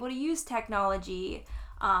you're unable to use technology,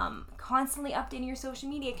 constantly updating your social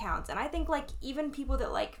media accounts. And I think like even people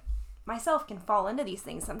that like myself can fall into these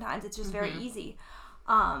things sometimes. It's just very easy.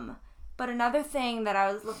 But another thing that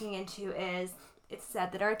I was looking into is it's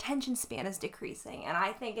said that our attention span is decreasing. And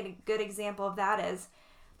I think a good example of that is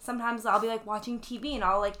sometimes I'll be like watching TV and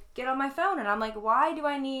I'll like get on my phone and I'm like, why do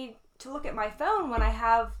I need to look at my phone when I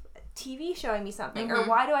have TV showing me something? Or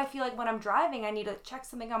why do I feel like when I'm driving I need to check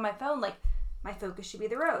something on my phone? Like my focus should be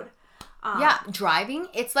the road. Yeah, driving,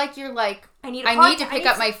 it's like you're like, I need to pick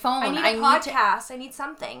up my phone. I need a podcast. I need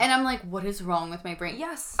something. And I'm like, what is wrong with my brain?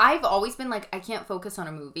 Yes. I've always been like, I can't focus on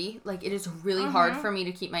a movie. Like, it is really hard for me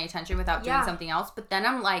to keep my attention without doing something else. But then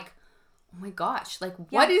I'm like, oh my gosh, like,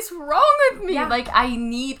 what is wrong with me? Yeah. Like, I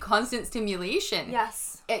need constant stimulation.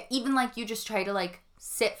 Yes. Even like you just try to like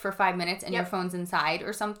sit for 5 minutes and your phone's inside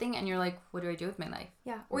or something. And you're like, what do I do with my life?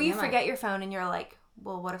 Yeah. Or you forget your phone and you're like,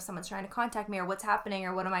 well, what if someone's trying to contact me or what's happening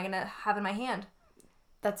or what am I going to have in my hand?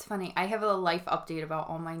 That's funny. I have a life update about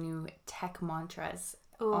all my new tech mantras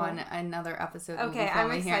on another episode. Okay, I'm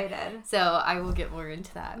excited. Here. So I will get more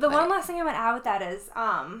into that. The one last thing I'm going to add with that is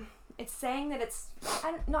it's saying that it's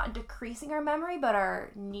not decreasing our memory, but our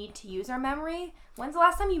need to use our memory. When's the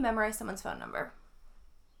last time you memorized someone's phone number?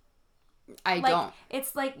 I don't.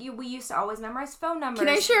 It's like we used to always memorize phone numbers. Can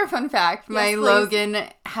I share a fun fact? Yes, my please. Logan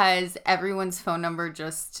has everyone's phone number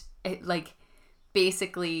just, like,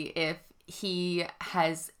 basically if he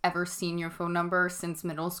has ever seen your phone number since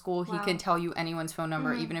middle school, he can tell you anyone's phone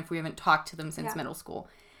number, even if we haven't talked to them since middle school.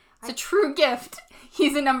 It's a true gift.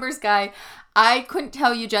 He's a numbers guy. I couldn't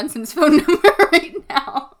tell you Jensen's phone number right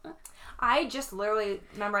now. I just literally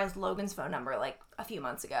memorized Logan's phone number, like, a few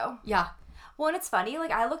months ago. Yeah. Well, and it's funny,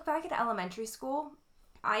 like, I look back at elementary school,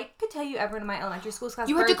 I could tell you everyone in my elementary school's class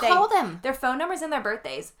You had to call them. Their phone numbers and their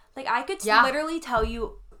birthdays. Like, I could literally tell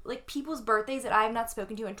you, like, people's birthdays that I have not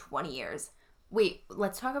spoken to in 20 years. Wait,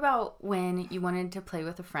 let's talk about when you wanted to play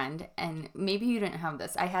with a friend, and maybe you didn't have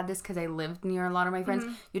this. I had this because I lived near a lot of my friends.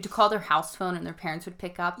 You had to call their house phone, and their parents would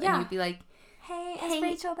pick up, and you'd be like, Hey, is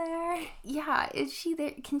Rachel there? Yeah, is she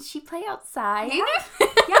there? Can she play outside?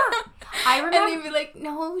 Yeah. I remember. And they'd be like,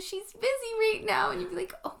 no, she's busy right now. And you'd be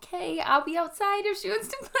like, okay, I'll be outside if she wants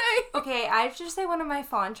to play. Okay, I have to just say one of my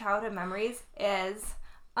fond childhood memories is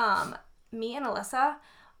me and Alyssa,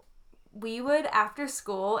 we would, after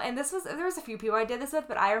school, and there was a few people I did this with,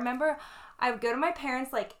 but I remember I would go to my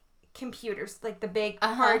parents' like computers, like the big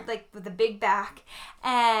hard, like with the big back,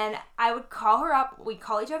 and I would call her up. We'd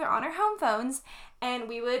call each other on our home phones, and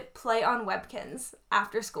we would play on Webkins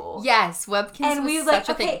after school. Yes, Webkins was such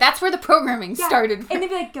a thing. That's where the programming started. And they'd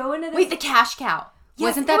be like, go into this. Wait, the cash cow.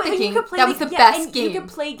 Wasn't that the game? That was the best game. You could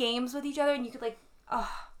play games with each other, and you could like,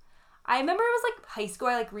 I remember it was like high school.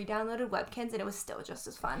 I like re-downloaded Webkinz, and it was still just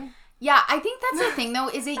as fun. Yeah, I think that's the thing though.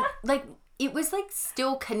 Is it like it was like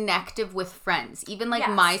still connective with friends, even like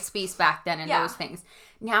MySpace back then and those things.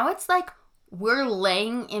 Now it's like we're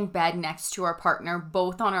laying in bed next to our partner,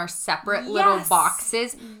 both on our separate little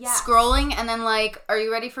boxes, scrolling, and then like, are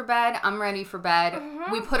you ready for bed? I'm ready for bed.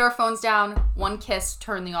 Mm-hmm. We put our phones down, one kiss,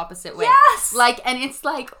 turn the opposite way. Yes! Like, and it's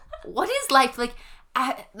like, what is life? Like,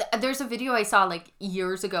 there's a video I saw like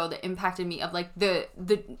years ago that impacted me of like the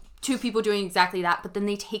two people doing exactly that, but then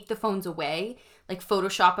they take the phones away, like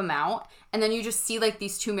Photoshop them out, and then you just see like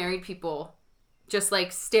these two married people just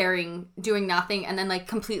like staring, doing nothing, and then like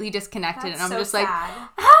completely disconnected. That's and I'm so just sad.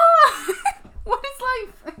 Like, what is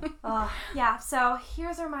life? Yeah, so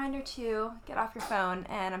here's a reminder to get off your phone,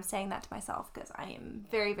 and I'm saying that to myself because I am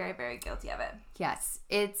very, very, very guilty of it. Yes,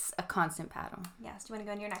 it's a constant battle. Yes, do you want to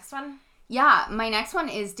go on your next one? Yeah, my next one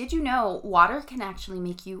is, did you know water can actually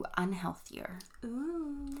make you unhealthier?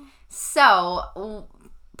 Ooh. So,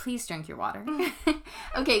 please drink your water.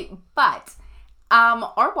 Okay, but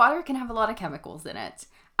our water can have a lot of chemicals in it.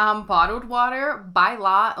 Bottled water, by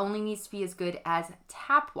law, only needs to be as good as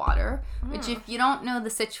tap water, which if you don't know the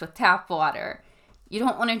sitch with tap water, you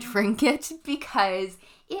don't want to drink it because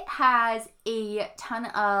it has a ton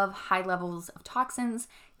of high levels of toxins,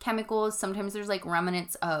 chemicals. Sometimes there's like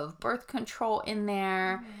remnants of birth control in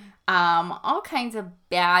there. All kinds of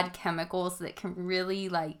bad chemicals that can really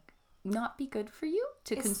like not be good for you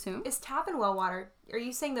to consume. Is tap and well water, are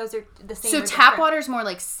you saying those are the same? So tap water is more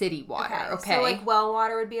like city water, okay? So like well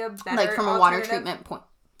water would be a better like from a water treatment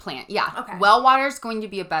plant. Yeah. Okay. Well water is going to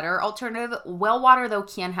be a better alternative. Well water though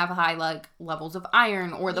can have high like levels of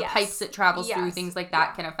iron, or the pipes it travels through, things like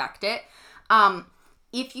that can affect it.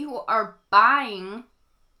 If you are buying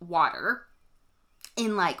water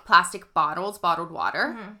in like plastic bottles, bottled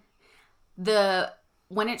water,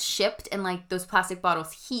 when it's shipped and like those plastic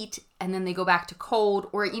bottles heat and then they go back to cold,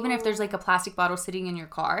 or even if there's like a plastic bottle sitting in your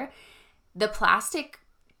car, the plastic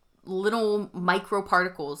little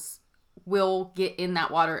microparticles will get in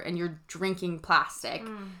that water and you're drinking plastic,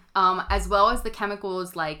 as well as the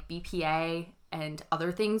chemicals like BPA and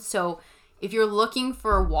other things. So if you're looking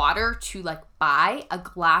for water to like buy, a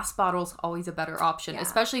glass bottle is always a better option,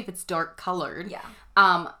 especially if it's dark colored.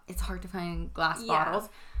 It's hard to find glass bottles.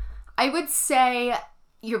 I would say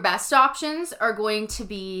your best options are going to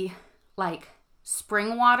be like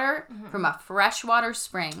spring water from a freshwater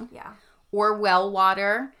spring, or well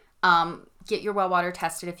water. Get your well water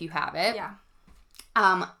tested if you have it.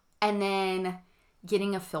 And then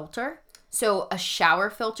getting a filter. So a shower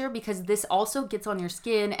filter, because this also gets on your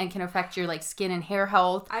skin and can affect your like skin and hair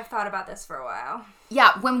health. I've thought about this for a while.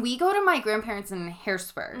 Yeah, when we go to my grandparents in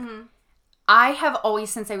Harrisburg, I have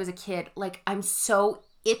always, since I was a kid, like I'm so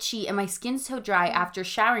itchy and my skin's so dry after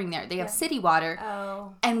showering there. They have city water.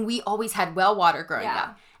 And we always had well water growing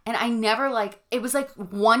up. And I never like, it was like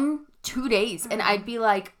 1-2 days and I'd be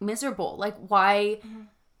like miserable. Like why?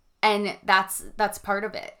 And that's part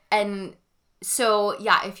of it. And so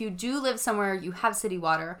yeah, if you do live somewhere you have city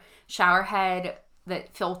water, shower head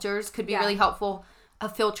that filters could be really helpful. A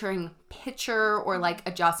filtering pitcher or like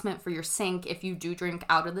adjustment for your sink if you do drink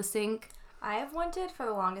out of the sink. I have wanted for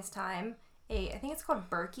the longest time I think it's called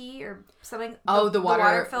Berkey or something. The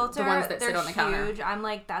water filter. The ones that sit on the counter. Huge. I'm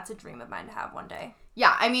like, that's a dream of mine to have one day.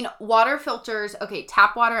 Yeah, I mean, water filters. Okay,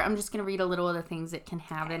 tap water. I'm just going to read a little of the things it can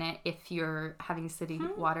have in it if you're having city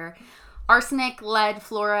water. Arsenic, lead,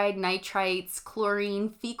 fluoride, nitrites, chlorine,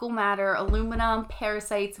 fecal matter, aluminum,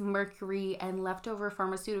 parasites, mercury, and leftover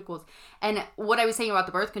pharmaceuticals. And what I was saying about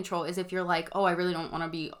the birth control is if you're like, oh, I really don't want to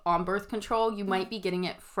be on birth control, you might be getting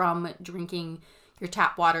it from drinking your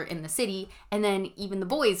tap water in the city, and then even the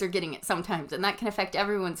boys are getting it sometimes, and that can affect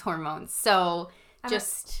everyone's hormones. So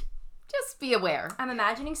just be aware. I'm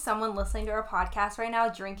imagining someone listening to our podcast right now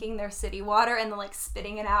drinking their city water and then like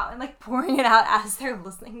spitting it out and like pouring it out as they're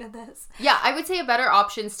listening to this. Yeah, I would say a better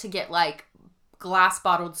option is to get like glass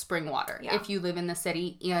bottled spring water if you live in the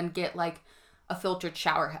city, and get like a filtered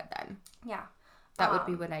shower head then. Yeah. That would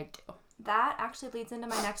be what I'd do. That actually leads into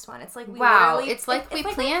my next one. It's like we it's like we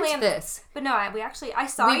planned this. But no, I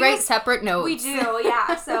saw we write separate notes. We do,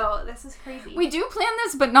 yeah. So this is crazy. We do plan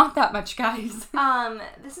this, but not that much, guys.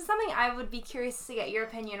 This is something I would be curious to get your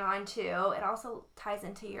opinion on too. It also ties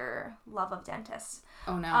into your love of dentists.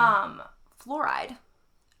 Oh no. Fluoride.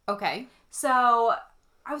 Okay. So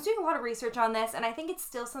I was doing a lot of research on this, and I think it's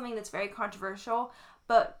still something that's very controversial.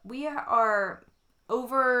 But we are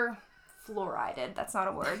over fluorided. That's not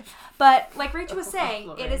a word. But like Rachel was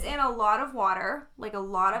saying, it is in a lot of water, like a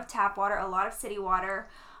lot of tap water, a lot of city water.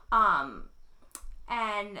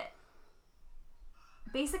 And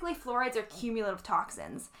basically fluorides are cumulative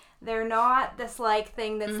toxins. They're not this like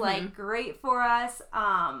thing that's like great for us.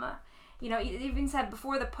 You know, it even said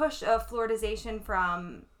before the push of fluoridization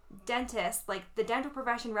from dentists, like the dental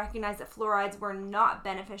profession recognized that fluorides were not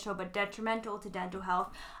beneficial but detrimental to dental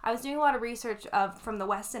health. I was doing a lot of research from the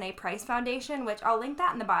Weston A. Price Foundation, which I'll link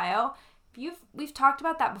that in the bio. We've talked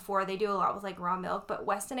about that before. They do a lot with like raw milk, but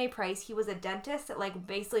Weston A. Price, he was a dentist that like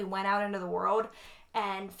basically went out into the world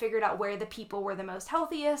and figured out where the people were the most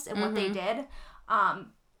healthiest and what they did.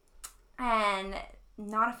 And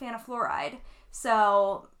not a fan of fluoride.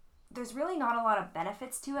 So there's really not a lot of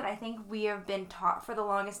benefits to it. I think we have been taught for the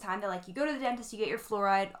longest time that like you go to the dentist, you get your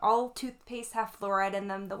fluoride. All toothpaste have fluoride in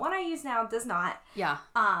them. The one I use now does not. Yeah.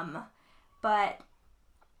 But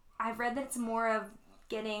I've read that it's more of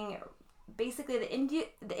getting basically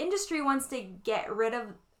the industry wants to get rid of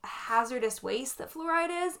hazardous waste that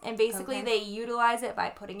fluoride is, and basically they utilize it by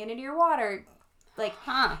putting it into your water. Like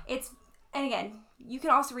it's, and again, you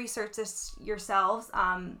can also research this yourselves.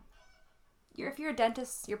 If you're a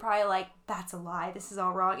dentist, you're probably like, that's a lie, this is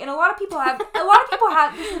all wrong. And a lot of people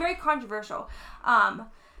have this is very controversial.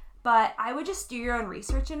 But I would just do your own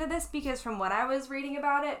research into this, because from what I was reading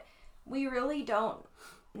about it, we really don't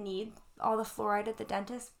need all the fluoride at the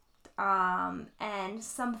dentist. And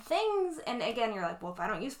some things, and again, you're like, well, if I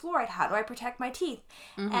don't use fluoride, how do I protect my teeth?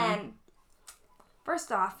 And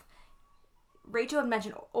first off, Rachel had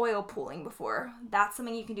mentioned oil pooling before. That's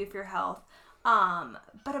something you can do for your health.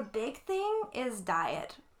 But a big thing is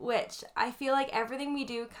diet, which I feel like everything we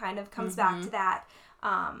do kind of comes back to that.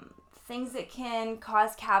 Things that can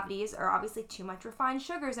cause cavities are obviously too much refined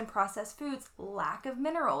sugars and processed foods, lack of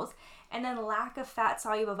minerals, and then lack of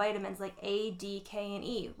fat-soluble vitamins like A, D, K, and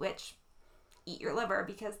E, which eat your liver,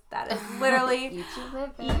 because that is literally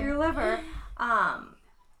eat your liver.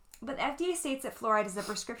 But the FDA states that fluoride is a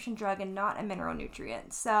prescription drug and not a mineral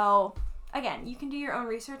nutrient. So again, you can do your own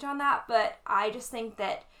research on that, but I just think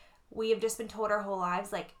that we have just been told our whole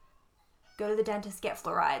lives, like, go to the dentist, get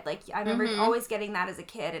fluoride. Like, I remember always getting that as a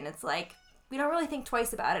kid, and it's like, we don't really think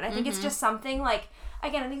twice about it. I think it's just something, like,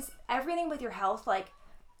 again, I think it's everything with your health, like,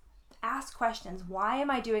 ask questions. Why am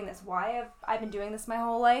I doing this? Why have I been doing this my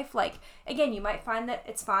whole life? Like, again, you might find that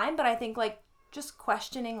it's fine, but I think, like, just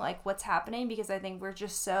questioning, like, what's happening, because I think we're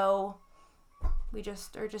just we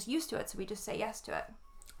just are just used to it, so we just say yes to it.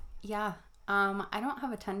 Yeah. I don't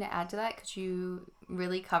have a ton to add to that, because you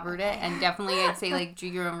really covered it, and definitely I'd say, like, do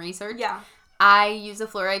your own research. Yeah. I use a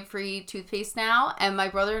fluoride-free toothpaste now, and my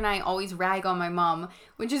brother and I always rag on my mom,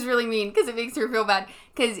 which is really mean because it makes her feel bad,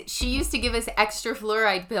 because she used to give us extra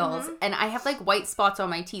fluoride pills, and I have, like, white spots on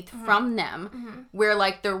my teeth from them, where,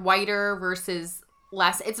 like, they're whiter versus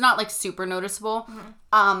less. It's not, like, super noticeable,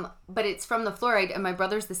 but it's from the fluoride, and my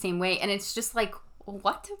brother's the same way, and it's just, like,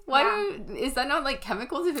 what? Why is that not, like,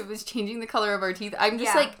 chemicals if it was changing the color of our teeth? I'm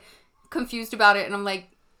just, like, confused about it, and I'm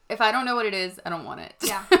like, if I don't know what it is, I don't want it.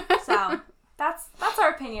 Yeah, so that's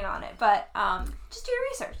our opinion on it, but just do your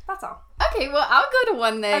research, that's all. Okay, well, I'll go to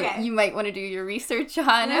one that you might want to do your research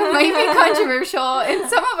on. It might be controversial. In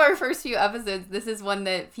some of our first few episodes, this is one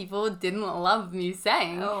that people didn't love me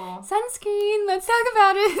saying. Oh. Sunscreen, let's talk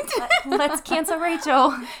about it. Let's cancel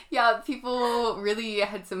Rachel. Yeah, people really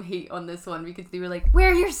had some hate on this one, because they were like,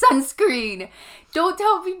 wear your sunscreen. Don't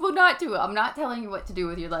tell people not to. I'm not telling you what to do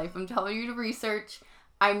with your life. I'm telling you to research.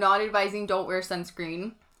 I'm not advising don't wear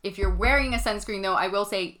sunscreen. If you're wearing a sunscreen, though, I will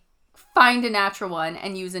say find a natural one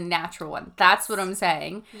and use a natural one. That's what I'm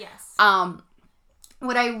saying. Yes.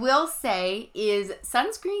 What I will say is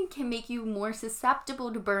sunscreen can make you more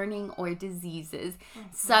susceptible to burning or diseases.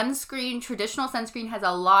 Traditional sunscreen has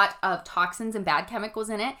a lot of toxins and bad chemicals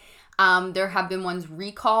in it. There have been ones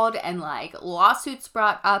recalled and, like, lawsuits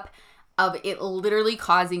brought up of it literally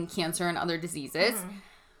causing cancer and other diseases.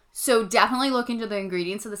 So definitely look into the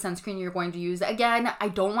ingredients of the sunscreen you're going to use. Again, I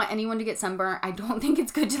don't want anyone to get sunburnt. I don't think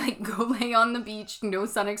it's good to, like, go lay on the beach, no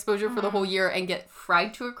sun exposure for the whole year, and get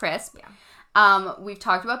fried to a crisp. Yeah. We've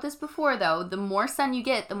talked about this before, though. The more sun you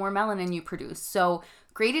get, the more melanin you produce. So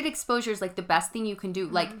graded exposure is, like, the best thing you can do.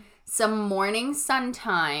 Like, some morning sun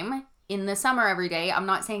time in the summer every day. I'm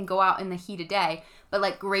not saying go out in the heat a day, but,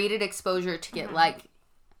 like, graded exposure to get, like,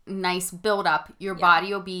 nice buildup. Your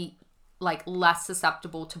body will be, like, less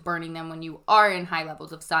susceptible to burning them when you are in high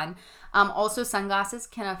levels of sun. Also, sunglasses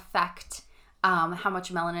can affect how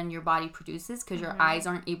much melanin your body produces, because your eyes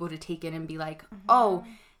aren't able to take it and be like, oh,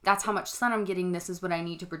 that's how much sun I'm getting. This is what I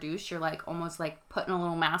need to produce. You're, like, almost, like, putting a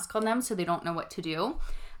little mask on them so they don't know what to do.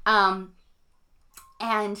 And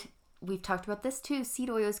we've talked about this too. Seed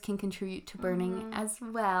oils can contribute to burning as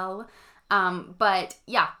well. But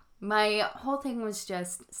yeah, my whole thing was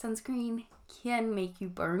just sunscreen can make you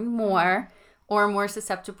burn more or more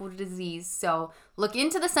susceptible to disease. So look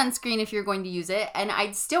into the sunscreen if you're going to use it. And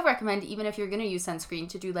I'd still recommend, even if you're going to use sunscreen,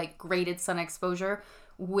 to do like graded sun exposure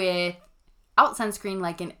without sunscreen,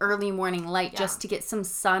 like an early morning light, just to get some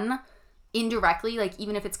sun indirectly, like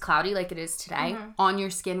even if it's cloudy like it is today, on your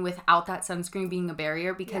skin without that sunscreen being a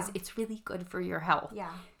barrier, because it's really good for your health.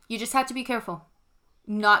 Yeah. You just have to be careful.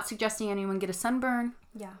 Not suggesting anyone get a sunburn.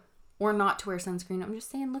 Yeah. Or not to wear sunscreen. I'm just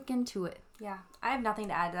saying look into it. Yeah. I have nothing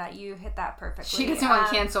to add to that. You hit that perfectly. She doesn't want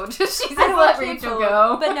canceled. She says I don't let want Rachel canceled.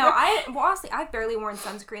 go. But no, honestly, I've barely worn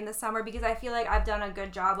sunscreen this summer because I feel like I've done a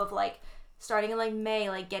good job of like starting in like May,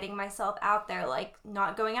 like getting myself out there, like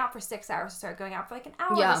not going out for 6 hours to start, going out for like an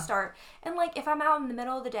hour to start. And like if I'm out in the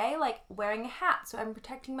middle of the day, like wearing a hat so I'm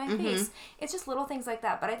protecting my face. It's just little things like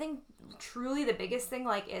that. But I think truly the biggest thing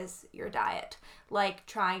like is your diet. Like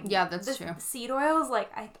trying that's true. Seed oils, like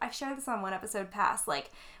I've shared this on one episode past. Like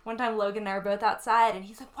one time Logan and I were both outside and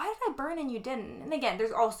he's like, why did I burn and you didn't? And again,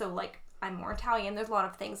 there's also like, I'm more Italian, there's a lot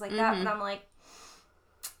of things like that, but I'm like,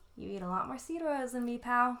 you eat a lot more seed oils than me,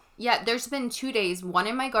 pal. Yeah, there's been 2 days, one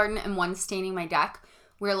in my garden and one staining my deck,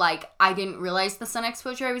 where like I didn't realize the sun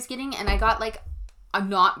exposure I was getting, and I got like I'm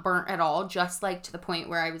not burnt at all, just like to the point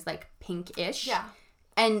where I was like pinkish. Yeah.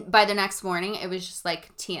 And by the next morning, it was just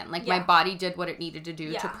like tan. Like my body did what it needed to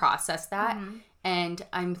do to process that. And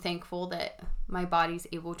I'm thankful that my body's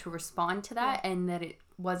able to respond to that and that it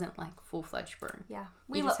wasn't like full-fledged burn. Yeah.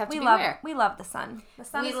 We just have to be aware. We love the sun. The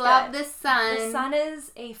sun is We love good. the sun. The sun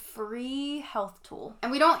is a free health tool.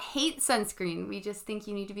 And we don't hate sunscreen. We just think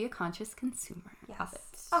you need to be a conscious consumer of it.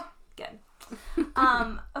 Oh, good.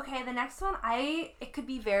 Okay, the next one, it could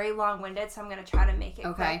be very long-winded, so I'm going to try to make it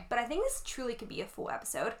quick. But I think this truly could be a full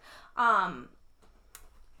episode.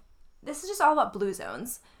 This is just all about blue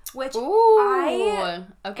zones, which if you don't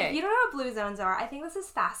know what blue zones are, I think this is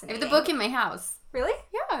fascinating. I have the book in my house. Really?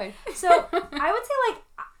 Yeah. So I would say like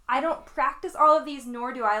I don't practice all of these,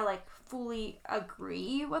 nor do I like fully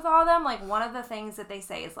agree with all of them. Like one of the things that they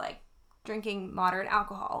say is like drinking moderate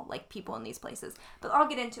alcohol, like people in these places. But I'll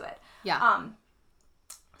get into it. Yeah.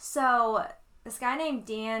 So this guy named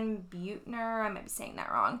Dan Buettner, I might be saying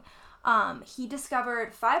that wrong. He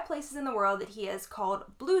discovered 5 places in the world that he has called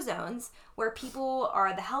blue zones, where people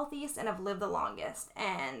are the healthiest and have lived the longest.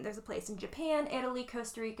 And there's a place in Japan, Italy,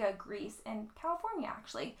 Costa Rica, Greece, and California,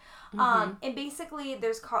 actually. And basically,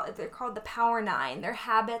 they're called the Power 9. They're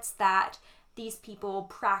habits that these people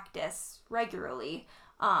practice regularly.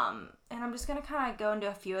 And I'm just going to kind of go into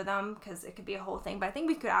a few of them because it could be a whole thing, but I think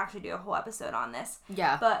we could actually do a whole episode on this.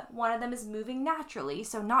 Yeah. But one of them is moving naturally.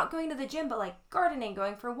 So not going to the gym, but like gardening,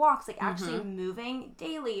 going for walks, like actually moving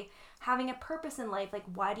daily, having a purpose in life. Like,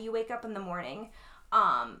 why do you wake up in the morning?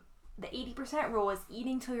 The 80% rule is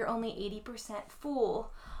eating till you're only 80%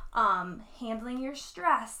 full. Handling your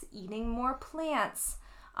stress, eating more plants,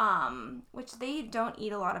 which they don't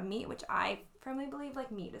eat a lot of meat, which I firmly believe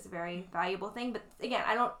like meat is a very valuable thing. But again,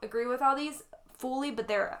 I don't agree with all these fully, but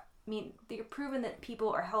they're proven that people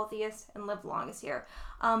are healthiest and live longest here.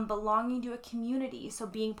 Belonging to a community, so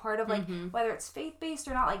being part of like whether it's faith-based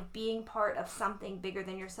or not, like being part of something bigger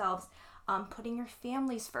than yourselves. Putting your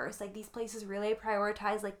families first, like these places really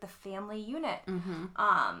prioritize like the family unit.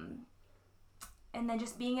 And then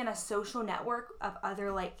just being in a social network of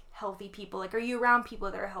other like healthy people. Like, are you around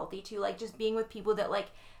people that are healthy too? Like just being with people that like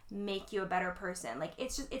make you a better person. Like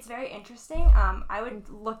it's very interesting. I would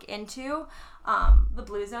look into the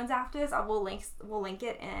blue zones after this. We'll link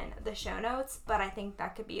it in the show notes, but I think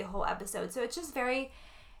that could be a whole episode. So it's just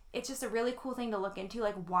a really cool thing to look into.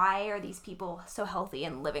 Like, why are these people so healthy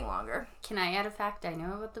and living longer? Can I add a fact I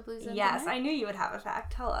know about the blue zones? Yes, I knew you would have a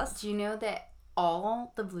fact. Tell us. Do you know that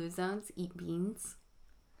all the blue zones eat beans?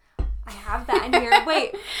 I have that in here.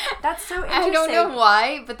 Wait, that's so interesting. I don't know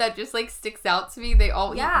why, but that just like sticks out to me. They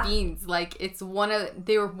all eat beans. Like it's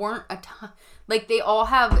there weren't a ton, like they all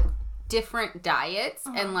have different diets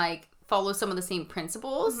and like follow some of the same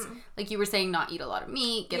principles. Like you were saying, not eat a lot of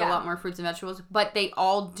meat, get a lot more fruits and vegetables, but they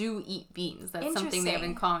all do eat beans. That's something they have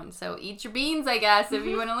in common. So eat your beans, I guess, if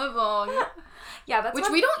you want to live long. Yeah, that's which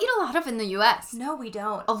we don't eat a lot of in the U.S. No, we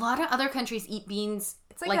don't. A lot of other countries eat beans.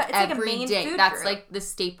 It's like every a day. Food That's group. like the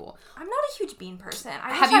staple. I'm not a huge bean person.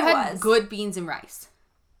 Have you had good beans and rice?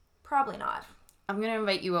 Probably not. I'm going to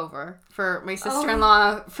invite you over for my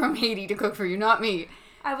sister-in-law from Haiti to cook for you, not me.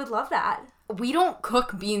 I would love that. we don't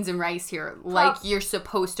cook beans and rice here like you're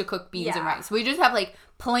supposed to cook beans and rice. We just have like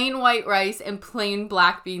plain white rice and plain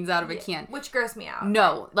black beans out of a can. Which gross me out.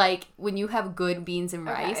 No, like when you have good beans and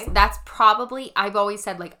rice, that's probably, I've always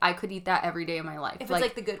said like I could eat that every day of my life. If it's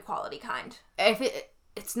like the good quality kind. If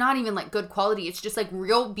it's not even like good quality, it's just like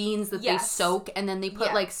real beans that they soak and then they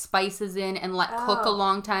put like spices in and let cook a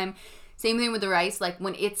long time. Same thing with the rice, like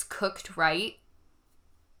when it's cooked right.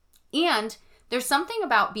 And there's something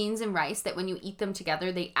about beans and rice that when you eat them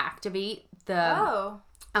together, they activate the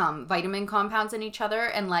vitamin compounds in each other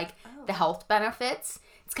and like the health benefits.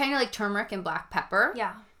 It's kind of like turmeric and black pepper.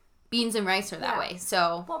 Yeah. Beans and rice are that way.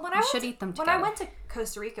 So you should eat them together. When I went to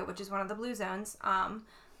Costa Rica, which is one of the blue zones,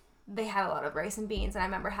 they had a lot of rice and beans, and I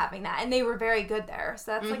remember having that. And they were very good there.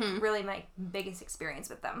 So that's like really my biggest experience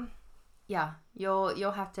with them. Yeah,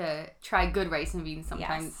 you'll have to try good rice and beans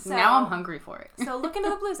sometime. Yes, so, now I'm hungry for it. So look into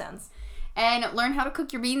the blue zones. And learn how to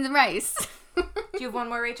cook your beans and rice. Do you have one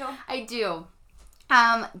more, Rachel? I do.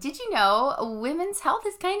 Did you know women's health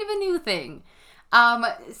is kind of a new thing?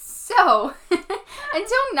 So,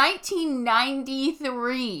 until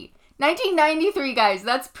 1993, guys,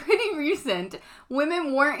 that's pretty recent,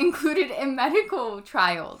 women weren't included in medical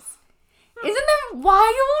trials. Isn't that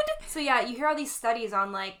wild? So yeah, you hear all these studies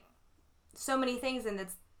on like so many things and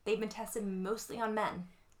they've been tested mostly on men.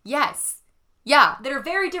 Yes. Yeah. That are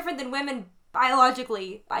very different than women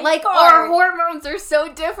biologically. Like our hormones are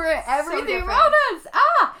so different. Everything around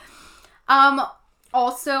us.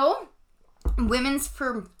 Also, women's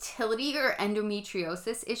fertility or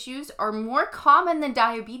endometriosis issues are more common than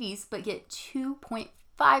diabetes, but get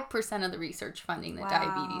 2.5% of the research funding that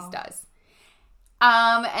diabetes does.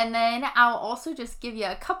 And then I'll also just give you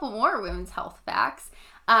a couple more women's health facts.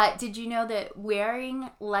 Did you know that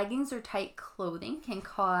wearing leggings or tight clothing can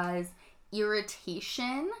cause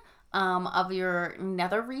irritation of your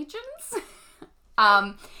nether regions?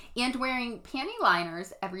 And wearing panty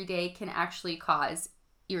liners every day can actually cause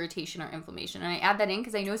irritation or inflammation. And I add that in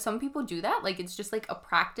because I know some people do that. Like, it's just like a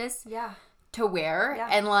practice to wear. Yeah.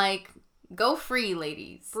 And like, go free,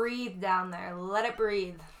 ladies. Breathe down there. Let it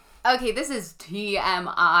breathe. Okay, this is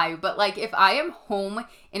TMI, but like if I am home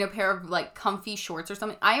in a pair of like comfy shorts or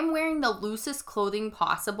something, I am wearing the loosest clothing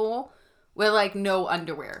possible with like no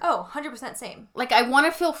underwear. Oh, 100% same. Like I want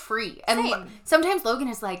to feel free. And sometimes Logan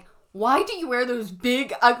is like, why do you wear those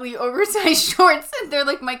big, ugly, oversized shorts? And they're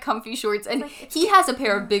like my comfy shorts. And he has a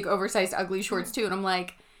pair of big, oversized, ugly shorts too. And I'm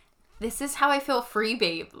like, this is how I feel free,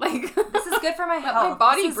 babe. Like this is good for my health. My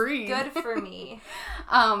body breathe. Good for me.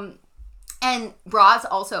 And bras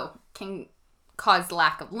also can cause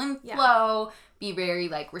lack of lymph flow, be very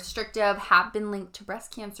like restrictive, have been linked to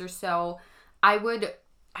breast cancer. So I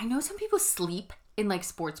know some people sleep in like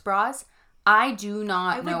sports bras. I do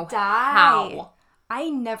not know how. I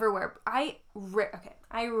never wear, I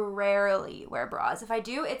rarely wear bras. If I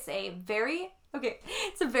do, it's a very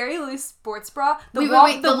loose sports bra. The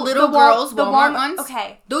little girls Walmart ones?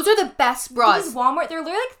 Okay. Those are the best bras. These Walmart, they're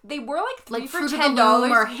literally they were like $3 for $10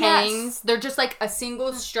 or hangs. Yes. They're just like a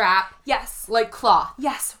single strap. Yes. Like cloth.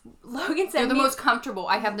 Yes. Logan said they're the most comfortable.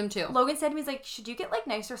 I have them too. Logan said to me, he's like, should you get like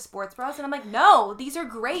nicer sports bras? And I'm like, no, these are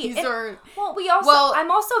great.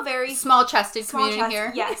 I'm also very small chested community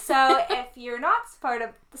here. Yeah. So if you're not part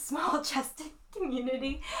of the small chested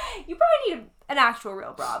community, you probably need an actual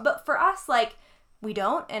real bra. But for us, like, we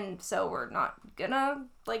don't, and so we're not gonna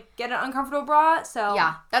like get an uncomfortable bra. So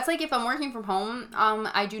yeah, that's like if I'm working from home,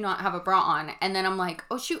 I do not have a bra on, and then I'm like,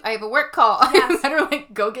 oh shoot, I have a work call. Yes. I better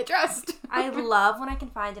like go get dressed. I love when I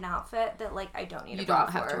can find an outfit that like I don't need a bra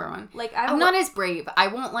for. You don't have to wear one. Like I'm not as brave. I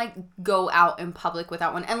won't like go out in public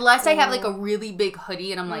without one unless I have like a really big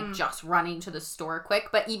hoodie and I'm like just running to the store quick.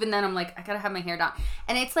 But even then, I'm like, I gotta have my hair done,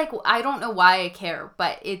 and it's like I don't know why I care,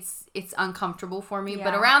 but it's uncomfortable for me. Yeah.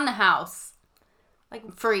 But around the house.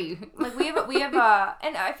 Like free. Like we have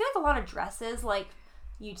and I feel like a lot of dresses like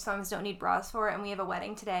you sometimes don't need bras for, and we have a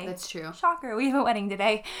wedding today. That's true. Shocker, we have a wedding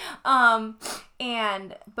today.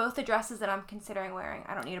 And both the dresses that I'm considering wearing,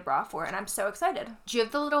 I don't need a bra for, and I'm so excited. Do you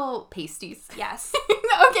have the little pasties? Yes.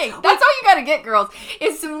 Okay, that's all you gotta get, girls,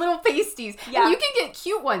 is some little pasties. Yeah. And you can get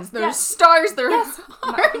cute ones. There's stars, there's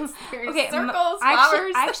hearts, there's circles,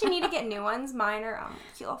 flowers. I actually need to get new ones. Mine are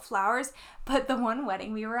cute little flowers, but the one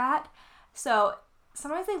wedding we were at, so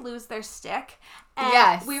sometimes they lose their stick. And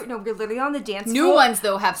yes. We're literally on the dance floor. New ones,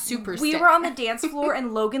 though, have super stick. We were on the dance floor,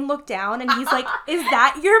 and Logan looked down, and he's like, is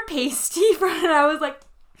that your pasty? And I was like,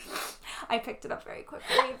 I picked it up very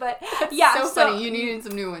quickly. But yeah. So funny. You needed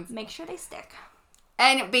some new ones. Make sure they stick.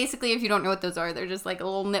 And basically, if you don't know what those are, they're just like a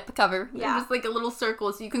little nip cover. Yeah. They're just like a little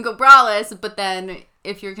circle, so you can go braless, but then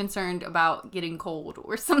if you're concerned about getting cold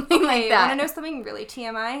or something like You that. want to know something really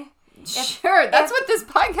TMI? Sure, that's what this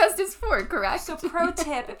podcast is for, correct? So pro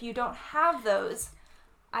tip, if you don't have those,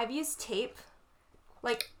 I've used tape.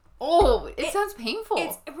 Like, it sounds painful.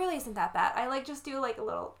 it really isn't that bad. I like just do like a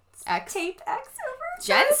little X. tape X over.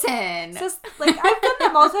 Jensen. Just like I've done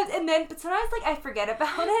them multiple times, but sometimes like I forget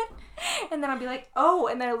about it, and then I'll be like, oh,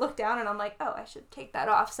 and then I look down and I'm like, oh, I should take that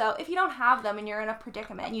off. So if you don't have them and you're in a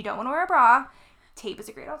predicament and you don't want to wear a bra, tape is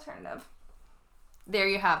a great alternative. There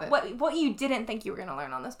you have it. What you didn't think you were gonna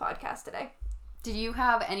learn on this podcast today? Did you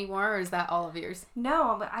have any more, or is that all of yours?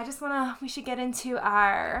 No, but I just we should get into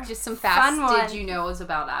our Just some facts. fun one. Did you know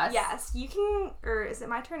about us? Yes, you can, or is it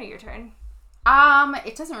my turn or your turn?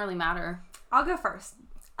 It doesn't really matter. I'll go first.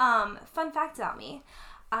 Fun fact about me.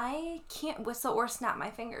 I can't whistle or snap my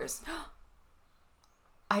fingers.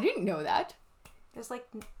 I didn't know that. There's like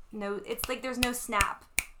it's like there's no snap.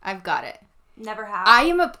 I've got it. Never have. I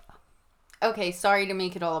am okay, sorry to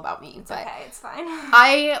make it all about me. It's but okay, it's fine.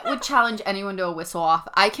 I would challenge anyone to a whistle off.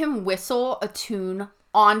 I can whistle a tune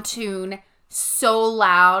on tune so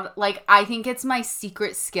loud. Like, I think it's my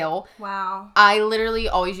secret skill. Wow. I literally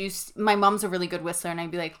always my mom's a really good whistler, and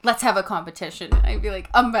I'd be like, let's have a competition. And I'd be like,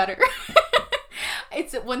 I'm better.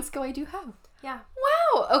 It's one skill I do have. Yeah.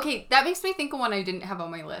 Wow. Okay, that makes me think of one I didn't have on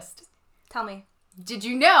my list. Tell me. Did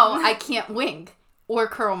you know I can't wink or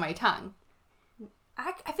curl my tongue?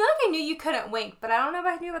 I feel like I knew you couldn't wink, but I don't know if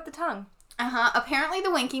I knew about the tongue. Apparently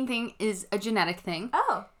the winking thing is a genetic thing.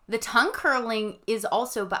 Oh. The tongue curling is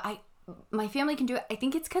also, but my family can do it. I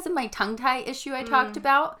think it's because of my tongue tie issue I talked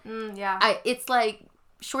about. Yeah. It's like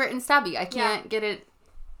short and stubby. I can't get it.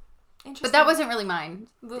 Interesting. But that wasn't really mine.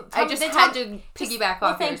 I just had to piggyback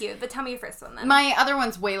off thank yours. you. But tell me your first one then. My other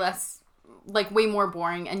one's way more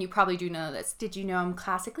boring, and you probably do know this. Did you know I'm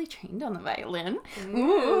classically trained on the violin?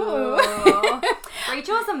 Ooh.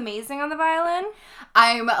 Rachel is amazing on the violin.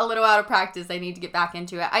 I'm a little out of practice. I need to get back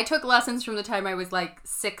into it. I took lessons from the time I was like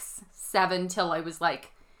 6, 7 till I was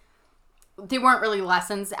like, they weren't really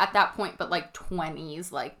lessons at that point, but like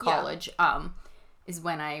 20s, like college, is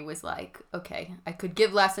when I was like, okay, I could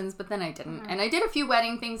give lessons, but then I didn't. And I did a few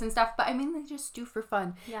wedding things and stuff, but I mainly just do for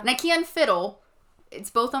fun. Yeah. And I can fiddle.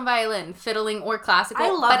 It's both on violin, fiddling or classical.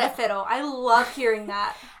 I love the fiddle. I love hearing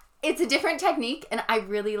that. It's a different technique, and I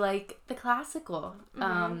really like the classical.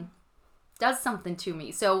 Does something to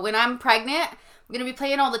me. So when I'm pregnant, I'm going to be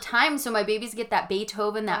playing all the time, so my babies get that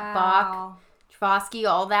Beethoven, that Bach, Tchaikovsky,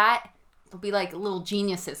 all that. They'll be like little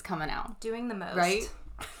geniuses coming out. Doing the most. Right?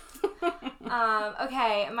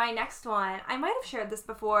 Okay, my next one. I might have shared this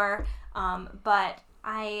before, but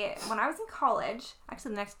when I was in college,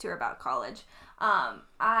 actually the next two are about college,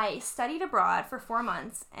 I studied abroad for 4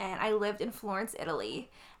 months, and I lived in Florence, Italy.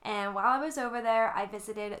 And while I was over there, I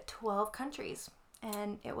visited 12 countries,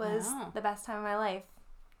 and it was the best time of my life,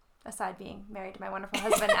 aside being married to my wonderful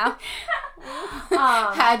husband now.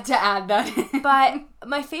 Had to add that. But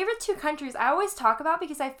my favorite 2 countries I always talk about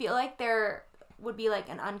because I feel like there would be like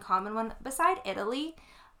an uncommon one. Beside Italy,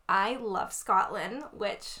 I love Scotland,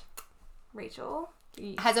 which Rachel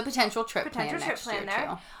has a potential trip plan there.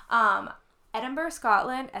 Too. Edinburgh,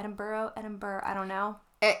 Scotland. Edinburgh, I don't know.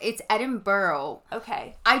 It's Edinburgh.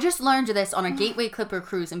 Okay. I just learned this on a Gateway Clipper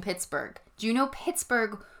cruise in Pittsburgh. Do you know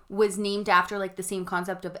Pittsburgh was named after like the same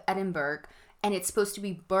concept of Edinburgh, and it's supposed to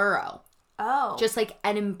be borough. Oh. Just like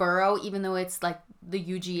Edinburgh, even though it's like the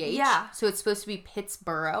UGH. Yeah. So it's supposed to be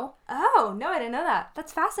Pittsburgh. Oh, no, I didn't know that.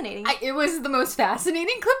 That's fascinating. It was the most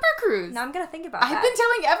fascinating Clipper cruise. Now I'm going to think about that. I've been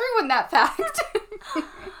telling everyone that fact.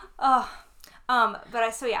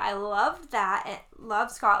 I loved that. I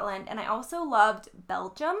loved Scotland, and I also loved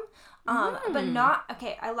Belgium. But not,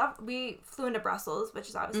 okay, we flew into Brussels, which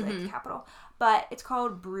is obviously like the capital, but it's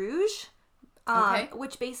called Bruges,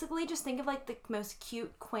 which basically just think of like the most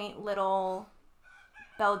cute, quaint little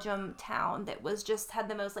Belgium town that had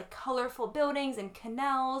the most like colorful buildings and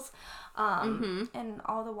canals, and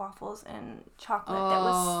all the waffles and chocolate that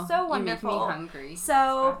was so wonderful. You make me hungry.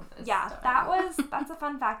 So that's a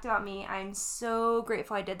fun fact about me. I'm so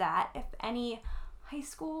grateful I did that. If any high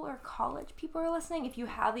school or college people are listening, if you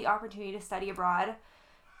have the opportunity to study abroad,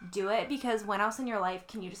 do it, because when else in your life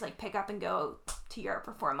can you just like pick up and go to Europe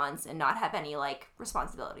for 4 months and not have any like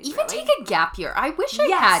responsibilities? Even take a gap year. I wish I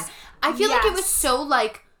had. I feel like it was so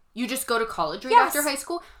like you just go to college right after high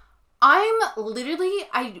school.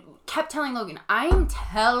 I kept telling Logan, I'm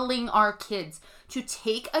telling our kids to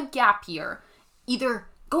take a gap year, either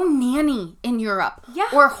go nanny in Europe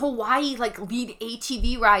or Hawaii, like lead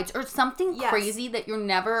ATV rides or something crazy that you're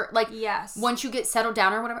never like once you get settled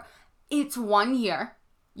down or whatever. It's 1 year.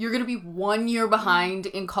 you're going to be 1 year behind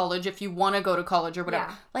in college if you want to go to college or whatever.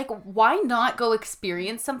 Yeah. Like, why not go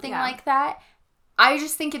experience something like that? I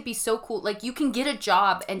just think it'd be so cool. Like, you can get a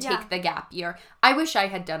job and take the gap year. I wish I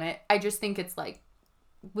had done it. I just think it's, like,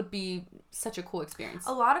 would be such a cool experience.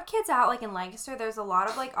 A lot of kids out, like, in Lancaster, there's a lot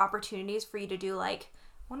of, like, opportunities for you to do, like,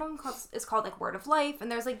 one of them is called, like, Word of Life,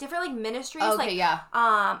 and there's, like, different, like, ministries. Okay, like, yeah.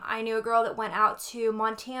 I knew a girl that went out to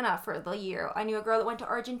Montana for the year. I knew a girl that went to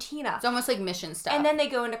Argentina. It's almost like mission stuff. And then they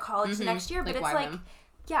go into college the next year, but it's, like, YWAM.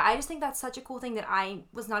 yeah, I just think that's such a cool thing that I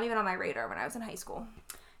was not even on my radar when I was in high school.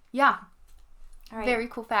 Yeah. All right. Very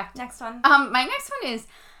cool fact. Next one. My next one is,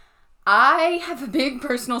 I have a big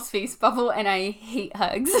personal space bubble and I hate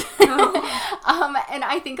hugs. And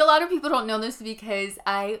I think a lot of people don't know this because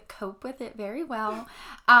I cope with it very well.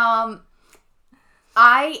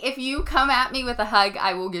 If you come at me with a hug,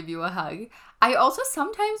 I will give you a hug. I also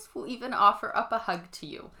sometimes will even offer up a hug to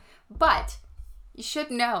you. But you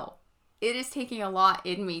should know, it is taking a lot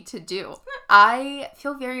in me to do. I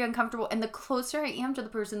feel very uncomfortable, and the closer I am to the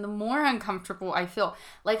person, the more uncomfortable I feel.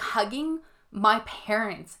 Like, hugging my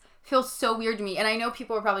parents feels so weird to me. And I know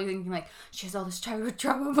people are probably thinking, like, she has all this childhood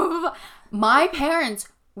trauma, blah, blah, blah. My parents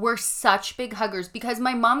were such big huggers because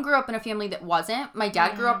my mom grew up in a family that wasn't. My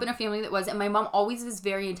dad grew up in a family that was. And my mom always was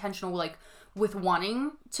very intentional, like, with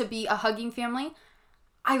wanting to be a hugging family.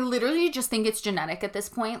 I literally just think it's genetic at this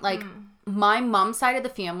point. Like, my mom's side of the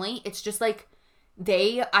family, it's just, like,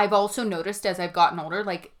 I've also noticed as I've gotten older,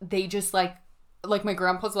 like, they just, like my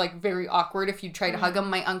grandpa's, like, very awkward if you try to hug him.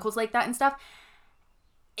 My uncle's like that and stuff.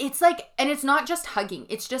 It's, like, and it's not just hugging.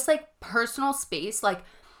 It's just, like, personal space. Like,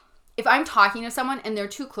 if I'm talking to someone and they're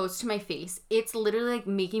too close to my face, it's literally, like,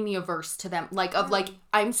 making me averse to them. Like,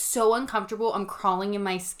 I'm so uncomfortable. I'm crawling in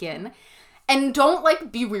my skin. And don't,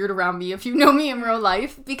 like, be weird around me if you know me in real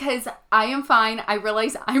life, because I am fine. I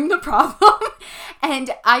realize I'm the problem. And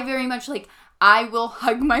I very much, like, I will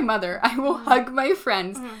hug my mother. I will hug my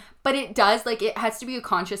friends. But it does, like, it has to be a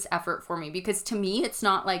conscious effort for me, because to me, it's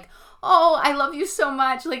not like, oh, I love you so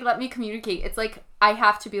much, like, let me communicate. It's like, I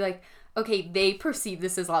have to be like, okay, they perceive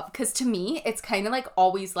this as love. Because to me, it's kind of like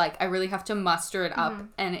always like, I really have to muster it up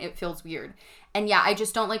and it feels weird. And yeah, I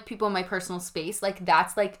just don't like people in my personal space. Like,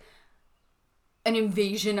 that's like an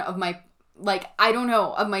invasion of my, like, I don't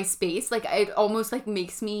know, of my space. Like, it almost like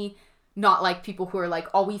makes me not like people who are like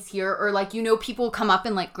always here, or like, you know, people come up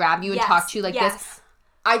and like grab you and talk to you like this.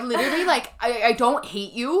 I literally, like, I don't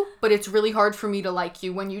hate you, but it's really hard for me to like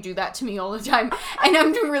you when you do that to me all the time. And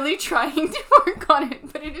I'm really trying to work on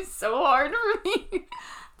it, but it is so hard for me.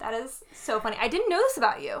 That is so funny. I didn't know this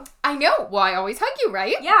about you. I know. Well, I always hug you,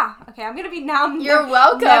 right? Yeah. Okay, I'm going to be now. You're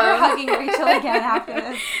welcome. Never hugging Rachel again after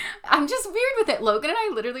this. I'm just weird with it. Logan and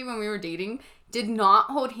I literally, when we were dating, did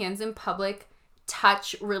not hold hands in public,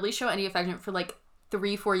 touch, really show any affection for like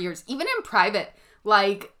 3-4 years. Even in private,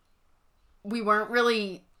 like, we weren't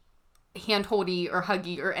really hand-holdy or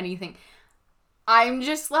huggy or anything. I'm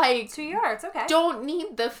just like... It's who you are. It's okay. Don't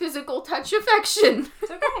need the physical touch affection. It's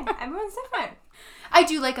okay. Everyone's different. I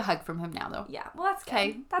do like a hug from him now, though. Yeah. Well, that's good.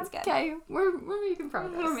 Okay. That's good. Okay. We're making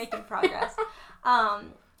progress. We're making progress.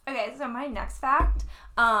 Okay, so my next fact.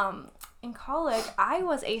 In college, I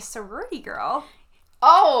was a sorority girl.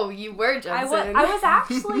 Oh, you were, Jensen. I was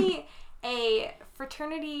actually a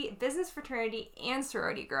business fraternity and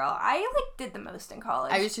sorority girl. I like did the most in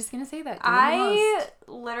college. I was just gonna say that. I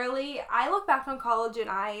look back on college and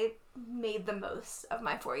I made the most of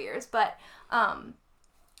my 4 years. But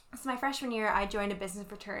so my freshman year, I joined a business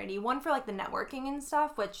fraternity, one for like the networking and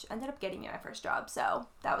stuff, which ended up getting me my first job. So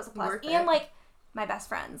that was a plus. And like my best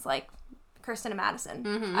friends, like Kirsten and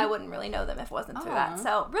Madison, I wouldn't really know them if it wasn't through that.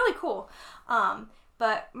 So really cool.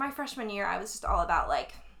 But my freshman year, I was just all about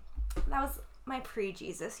like, that was my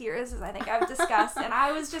pre-Jesus years, as I think I've discussed, and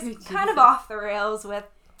I was just kind of off the rails with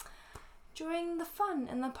enjoying the fun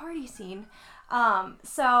and the party scene.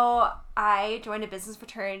 So I joined a business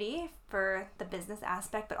fraternity for the business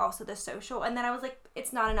aspect, but also the social. And then I was like,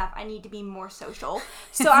 it's not enough. I need to be more social.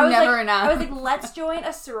 So I was never like, enough. I was like, let's join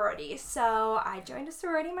a sorority. So I joined a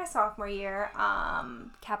sorority my sophomore year,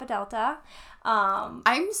 Kappa Delta.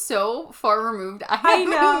 I'm so far removed. I I have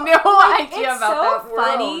know. no idea about that so world.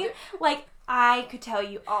 funny. Like, I could tell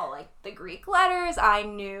you all, like, the Greek letters. I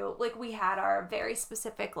knew, like, we had our very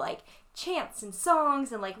specific, like, chants and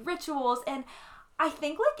songs and, like, rituals. And I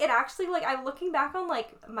think, like, it actually, like, I'm looking back on,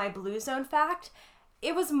 like, my Blue Zone fact,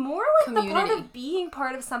 it was more, like, Community. the part of being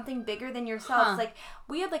part of something bigger than yourselves. Like,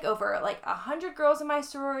 we had, like, over, like, 100 girls in my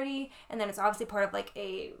sorority. And then it's obviously part of, like,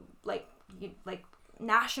 a, like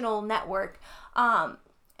national network.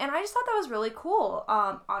 And I just thought that was really cool.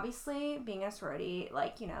 Obviously, being a sorority,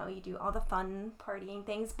 like, you know, you do all the fun partying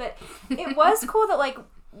things. But it was cool that, like,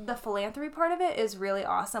 the philanthropy part of it is really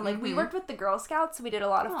awesome. Like, we worked with the Girl Scouts. So we did a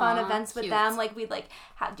lot of fun events with them. Like, we'd, like,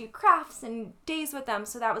 do crafts and days with them.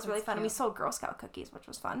 So that was really fun. Cute. And we sold Girl Scout cookies, which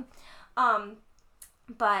was fun.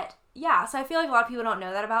 But, yeah. So I feel like a lot of people don't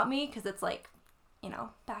know that about me because it's, like, you know,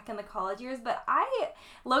 back in the college years. But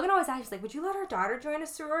Logan always asks, like, would you let our daughter join a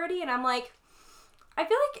sorority? And I'm like, I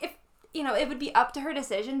feel like if, you know, it would be up to her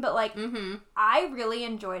decision, but, like, I really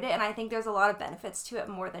enjoyed it, and I think there's a lot of benefits to it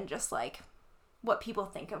more than just, like, what people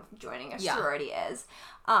think of joining a sorority is.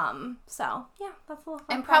 So, yeah, that's a little fun.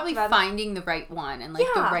 And probably finding the right one and, like,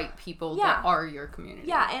 the right people that are your community.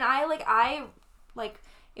 Yeah, and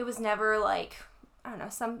it was never, like, I don't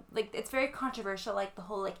know, it's very controversial, like, the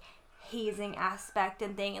whole, like, hazing aspect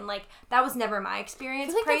and thing, and like that was never my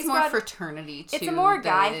experience. I feel like it's more fraternity too. It's a more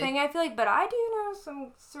guy thing, I feel like, but I do know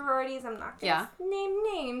some sororities. I'm not gonna name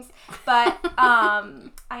names, but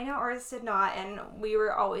I know ours did not, and we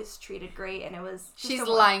were always treated great, and it was. She's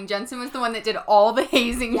lying. Jensen was the one that did all the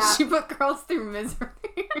hazing. Yeah. She put girls through misery.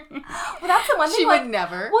 Well, that's the one thing. She would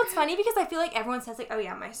never. Well, it's funny because I feel like everyone says like, oh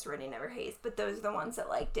yeah, my sorority never hazed, but those are the ones that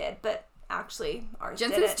like did, but. Actually, ours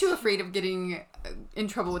Jensen's too afraid of getting in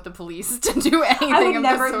trouble with the police to do anything. I would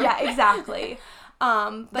never. Yeah, exactly.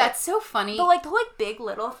 But that's so funny. But like the whole like Big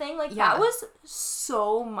Little thing, like that was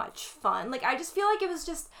so much fun. Like I just feel like it was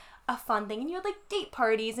just a fun thing, and you had like date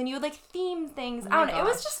parties, and you had like theme things. I don't know. It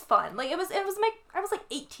was just fun. Like it was I was like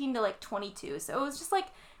 18 to like 22, so it was just like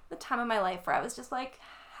the time of my life where I was just like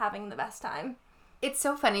having the best time. It's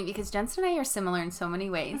so funny because Jensen and I are similar in so many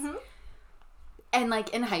ways. Mm-hmm. And, like,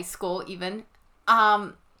 in high school, even,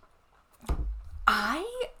 I,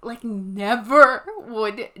 like, never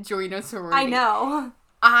would join a sorority. I know.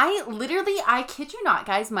 I kid you not,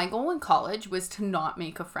 guys, my goal in college was to not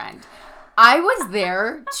make a friend. I was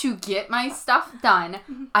there to get my stuff done.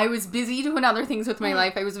 I was busy doing other things with my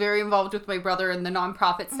life. I was very involved with my brother and the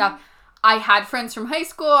nonprofit stuff. I had friends from high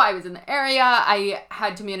school. I was in the area. I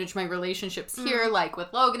had to manage my relationships here, like,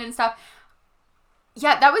 with Logan and stuff.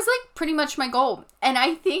 Yeah, that was, like, pretty much my goal. And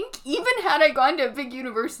I think even had I gone to a big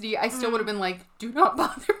university, I still would have been like, do not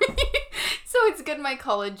bother me. So it's good my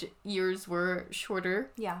college years were shorter.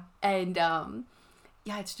 Yeah. And,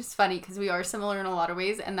 yeah, it's just funny because we are similar in a lot of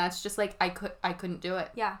ways. And that's just, like, I couldn't do it.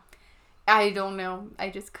 Yeah. I don't know.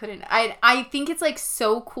 I just couldn't. I think it's, like,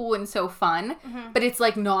 so cool and so fun, but it's,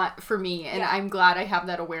 like, not for me. And I'm glad I have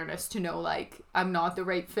that awareness to know, like, I'm not the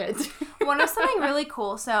right fit. One of something really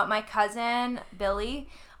cool. So my cousin, Billy,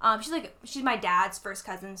 she's my dad's first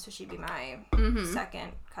cousin, so she'd be my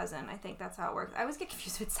second cousin. I think that's how it works. I always get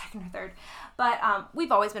confused with second or third. But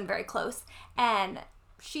we've always been very close. And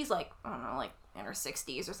she's, like, I don't know, like, in her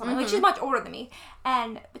 60s or something. Like, she's much older than me.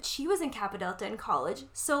 But she was in Kappa Delta in college.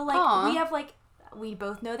 So, like, we have, like, we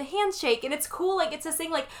both know the handshake. And it's cool. Like, it's this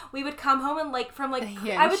thing, like, we would come home and, like, from, like,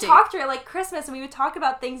 I would talk to her at, like, Christmas. And we would talk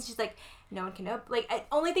about things. She's like, no one can know. Like,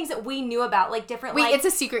 only things that we knew about, like, different, Wait, like... it's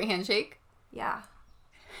a secret handshake? Yeah.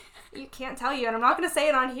 You can't tell you, and I'm not going to say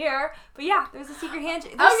it on here, but yeah, there's a secret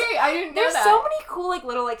handshake. I didn't know that. There's so many cool, like,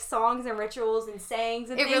 little, like, songs and rituals and sayings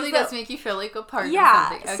and things. It really does make you feel like a part of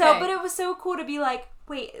something. Yeah, so, but it was so cool to be like,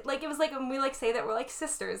 wait, like, it was like when we, like, say that we're, like,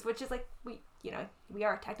 sisters, which is, like, we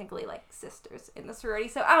are technically, like, sisters in the sorority,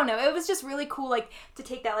 so, I don't know, it was just really cool, like, to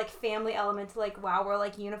take that, like, family element to, like, wow, we're,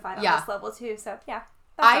 like, unified on this level, too, so, yeah.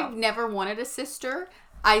 I've never wanted a sister.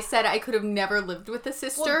 I said I could have never lived with a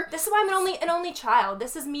sister. Well, this is why I'm an only child.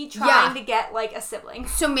 This is me trying to get, like, a sibling.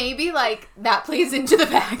 So maybe, like, that plays into the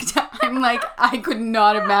fact I'm like, I could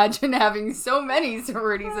not imagine having so many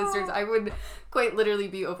sorority sisters. I would quite literally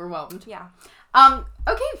be overwhelmed. Yeah.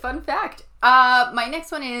 Okay, fun fact. My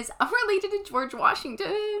next one is, I'm related to George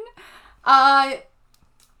Washington. Logan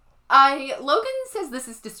says this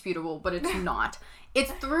is disputable, but it's not.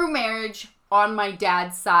 It's through marriage. On my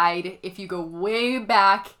dad's side, if you go way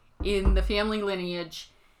back in the family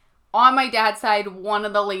lineage, on my dad's side, one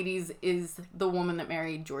of the ladies is the woman that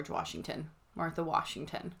married George Washington, Martha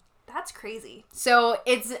Washington. That's crazy. So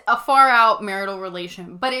it's a far out marital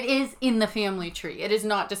relation, but it is in the family tree. It is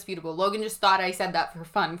not disputable. Logan just thought I said that for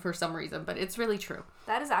fun for some reason, but it's really true.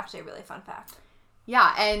 That is actually a really fun fact.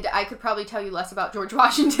 Yeah, and I could probably tell you less about George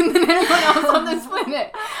Washington than anyone else on this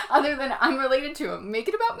planet, other than I'm related to him. Make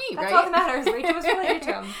it about me, That's right? That's all that matters. Rachel was related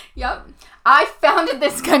to him. Yep. I founded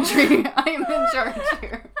this country. I am in charge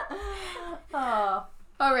here. Oh.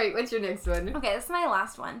 All right, what's your next one? Okay, this is my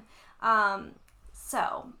last one.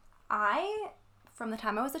 So, I, from the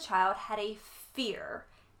time I was a child, had a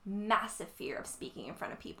massive fear of speaking in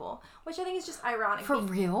front of people, which I think is just ironic. For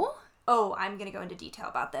real? Oh, I'm gonna go into detail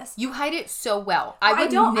about this. You hide it so well. I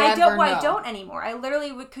don't anymore. I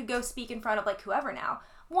literally could go speak in front of like whoever now.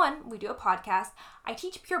 One, we do a podcast. I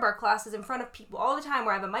teach Pure Barre classes in front of people all the time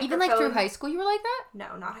where I have a microphone. Even like through high school, you were like that?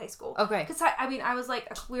 No, not high school. Okay. Because I was like,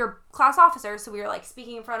 we were class officers, so we were like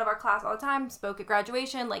speaking in front of our class all the time. Spoke at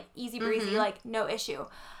graduation, like easy breezy, like no issue.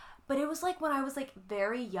 But it was like when I was like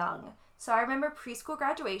very young. So I remember preschool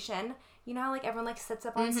graduation. You know how like everyone like sits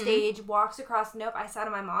up on stage, walks across. Nope, I sat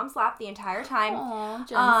on my mom's lap the entire time. Aw,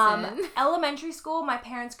 Jensen. Elementary school, my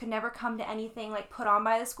parents could never come to anything like put on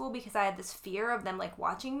by the school because I had this fear of them like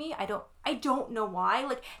watching me. I don't know why.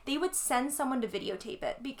 Like they would send someone to videotape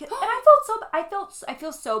it because, and I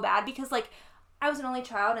feel so bad because like I was an only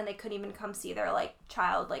child and they couldn't even come see their like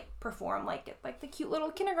child like perform like the cute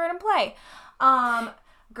little kindergarten play.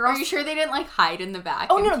 Girls, are you sure they didn't like hide in the back?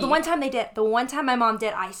 Oh no, the one time they did. The one time my mom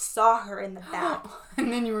did, I saw her in the back. And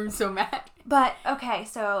then you were so mad. But okay,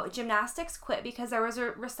 so gymnastics quit because there was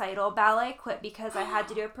a recital. Ballet quit because I had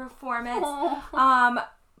to do a performance.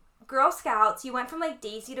 Girl Scouts, you went from like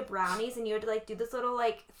Daisy to Brownies and you had to like do this little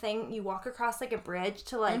like thing. You walk across like a bridge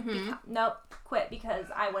to like nope, quit because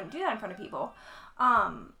I wouldn't do that in front of people.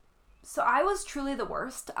 So I was truly the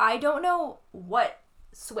worst. I don't know what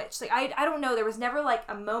switch. Like I don't know. There was never like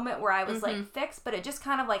a moment where I was like fixed, but it just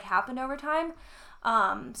kind of like happened over time.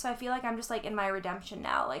 So I feel like I'm just like in my redemption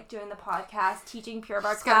now, like doing the podcast, teaching Pure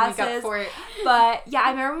Barre classes. Make up for it. But yeah,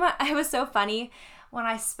 I remember it was so funny when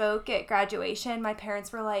I spoke at graduation. My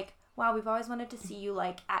parents were like, "Wow, we've always wanted to see you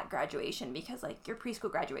like at graduation because like your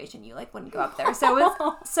preschool graduation, you like wouldn't go up there." So it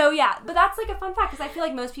was yeah. But that's like a fun fact because I feel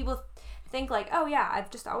like most people think like, "Oh yeah,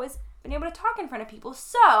 I've just always been able to talk in front of people."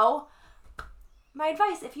 So my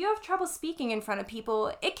advice, if you have trouble speaking in front of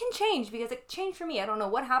people, it can change because it changed for me. I don't know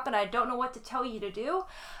what happened. I don't know what to tell you to do.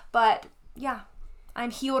 But yeah,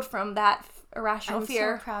 I'm healed from that irrational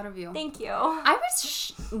fear. I'm so proud of you. Thank you. I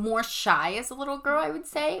was more shy as a little girl, I would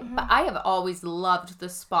say. But I have always loved the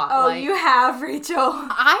spotlight. Oh, you have, Rachel.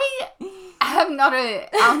 I have not an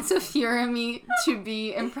ounce of fear in me to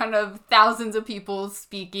be in front of thousands of people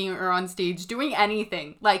speaking or on stage doing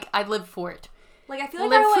anything. Like, I live for it. Like, I feel like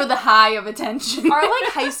live for the high of attention. Our,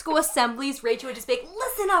 like, high school assemblies, Rachel would just be like,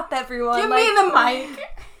 listen up, everyone. Give like, me the mic.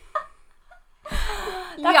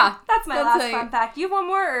 That's my last fun fact. You have one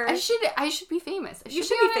more? Or? I should be famous. I should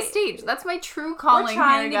be on a stage. That's my true calling. We're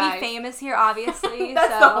trying to be famous here, obviously.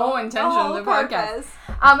 That's the whole intention of the podcast.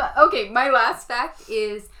 Okay, my last fact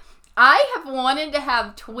is I have wanted to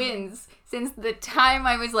have twins since the time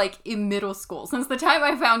I was, like, in middle school. Since the time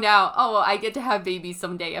I found out, oh, well, I get to have babies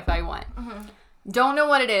someday if I want. Don't know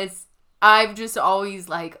what it is. I've just always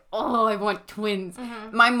like, oh, I want twins.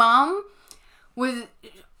 My mom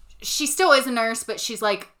she still is a nurse, but she's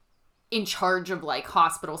like in charge of like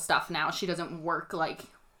hospital stuff now. She doesn't work like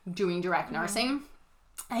doing direct nursing.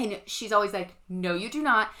 And she's always like, no, you do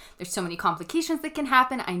not. There's so many complications that can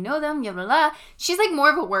happen. I know them, blah, blah, blah. She's like more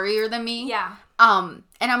of a worrier than me. Yeah. And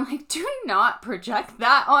I'm like, do not project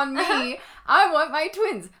that on me. I want my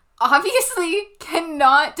twins. Obviously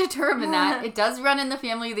cannot determine that. It does run in the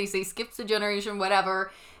family. They say skips a generation,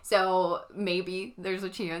 whatever. So maybe there's a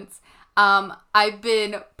chance. I've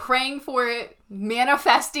been praying for it,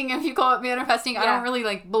 manifesting, if you call it manifesting. I don't really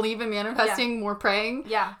like believe in manifesting, more praying.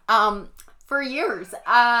 Yeah. For years.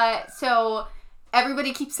 So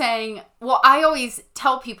everybody keeps saying, well, I always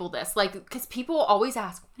tell people this, like, because people always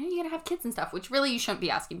ask, when are you going to have kids and stuff? Which really you shouldn't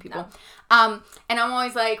be asking people. No. And I'm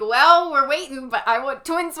always like, well, we're waiting, but I want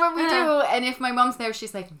twins when we do. And if my mom's there,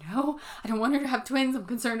 she's like, no, I don't want her to have twins. I'm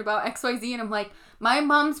concerned about XYZ. And I'm like, my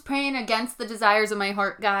mom's praying against the desires of my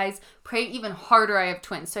heart, guys. Pray even harder I have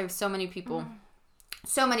twins. So I have so many people.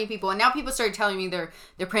 So many people. And now people started telling me they're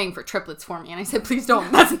praying for triplets for me. And I said, please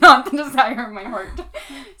don't. That's not the desire of my heart.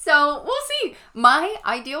 So we'll see. My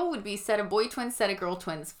ideal would be set of boy twins, set of girl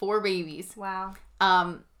twins, 4 babies. Wow.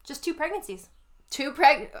 Just 2 pregnancies.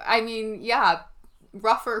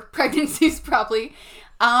 Rougher pregnancies probably.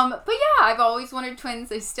 But yeah, I've always wanted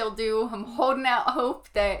twins. I still do. I'm holding out hope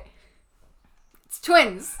that it's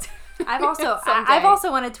twins. I've also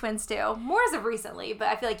wanted twins too. More as of recently, but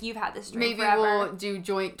I feel like you've had this dream forever. We'll do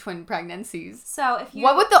joint twin pregnancies. So if you...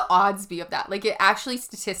 What would the odds be of that? Like, it actually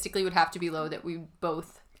statistically would have to be low that we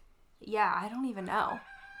both... Yeah, I don't even know.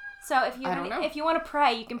 So if you want to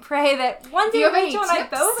pray, you can pray that one day Rachel and I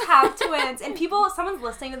both have twins. And someone's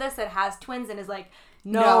listening to this that has twins and is like,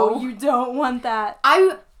 no, you don't want that.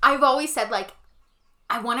 I've always said, like,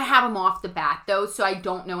 I want to have them off the bat, though, so I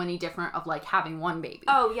don't know any different of, like, having one baby.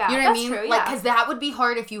 Oh, yeah. You know what I mean? True, yeah. Like, because that would be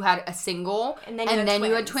hard if you had a single, and then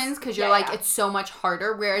you had twins, because you're like, it's so much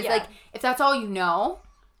harder. Whereas, like, if that's all you know,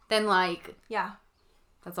 then, like... Yeah.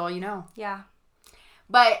 That's all you know. Yeah.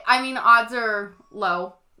 But, I mean, odds are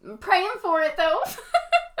low. I'm praying for it, though.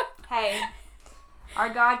 Hey, our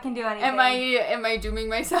God can do anything. Am I dooming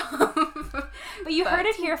myself? But you heard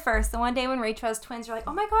it here first. The one day when Rachel has twins, you're like,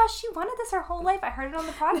 oh my gosh, she wanted this her whole life. I heard it on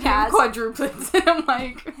the podcast. Quadruplets. And I'm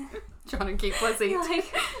like, John and Kate plus 8. You're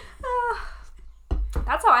like,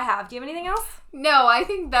 that's all I have. Do you have anything else? No, I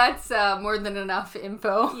think that's more than enough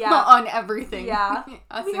info on everything. Yeah.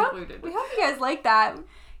 Us we included. We hope you guys like that.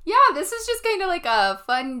 Yeah, this is just kind of like a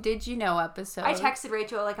fun Did You Know episode. I texted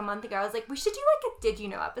Rachel like a month ago. I was like, we should do like a Did You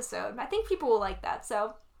Know episode. I think people will like that.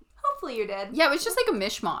 So hopefully you did. Yeah, it was just like a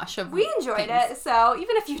mishmash of We enjoyed things. it. So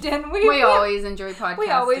even if you didn't, we always enjoy podcasting. We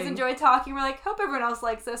always enjoy talking. We're like, hope everyone else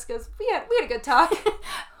likes this because we had a good talk.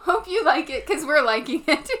 Hope you like it because we're liking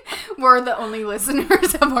it. We're the only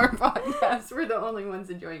listeners of our podcast. We're the only ones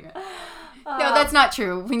enjoying it. No, that's not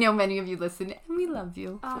true. We know many of you listen and we love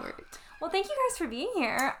you for it. Well, thank you guys for being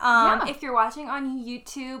here. If you're watching on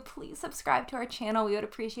YouTube, please subscribe to our channel. We would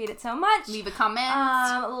appreciate it so much. Leave a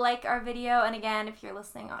comment. Like our video. And again, if you're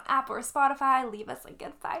listening on Apple or Spotify, leave us a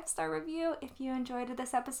good 5-star review if you enjoyed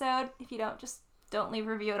this episode. If you don't, just don't leave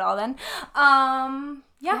a review at all then.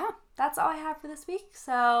 That's all I have for this week.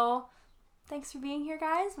 So thanks for being here,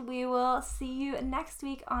 guys. We will see you next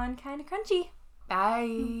week on Kinda Crunchy.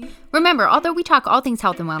 Bye. Remember, although we talk all things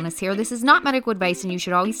health and wellness here, this is not medical advice and you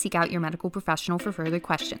should always seek out your medical professional for further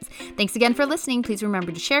questions. Thanks again for listening. Please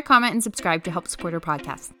remember to share, comment, and subscribe to help support our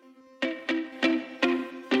podcast.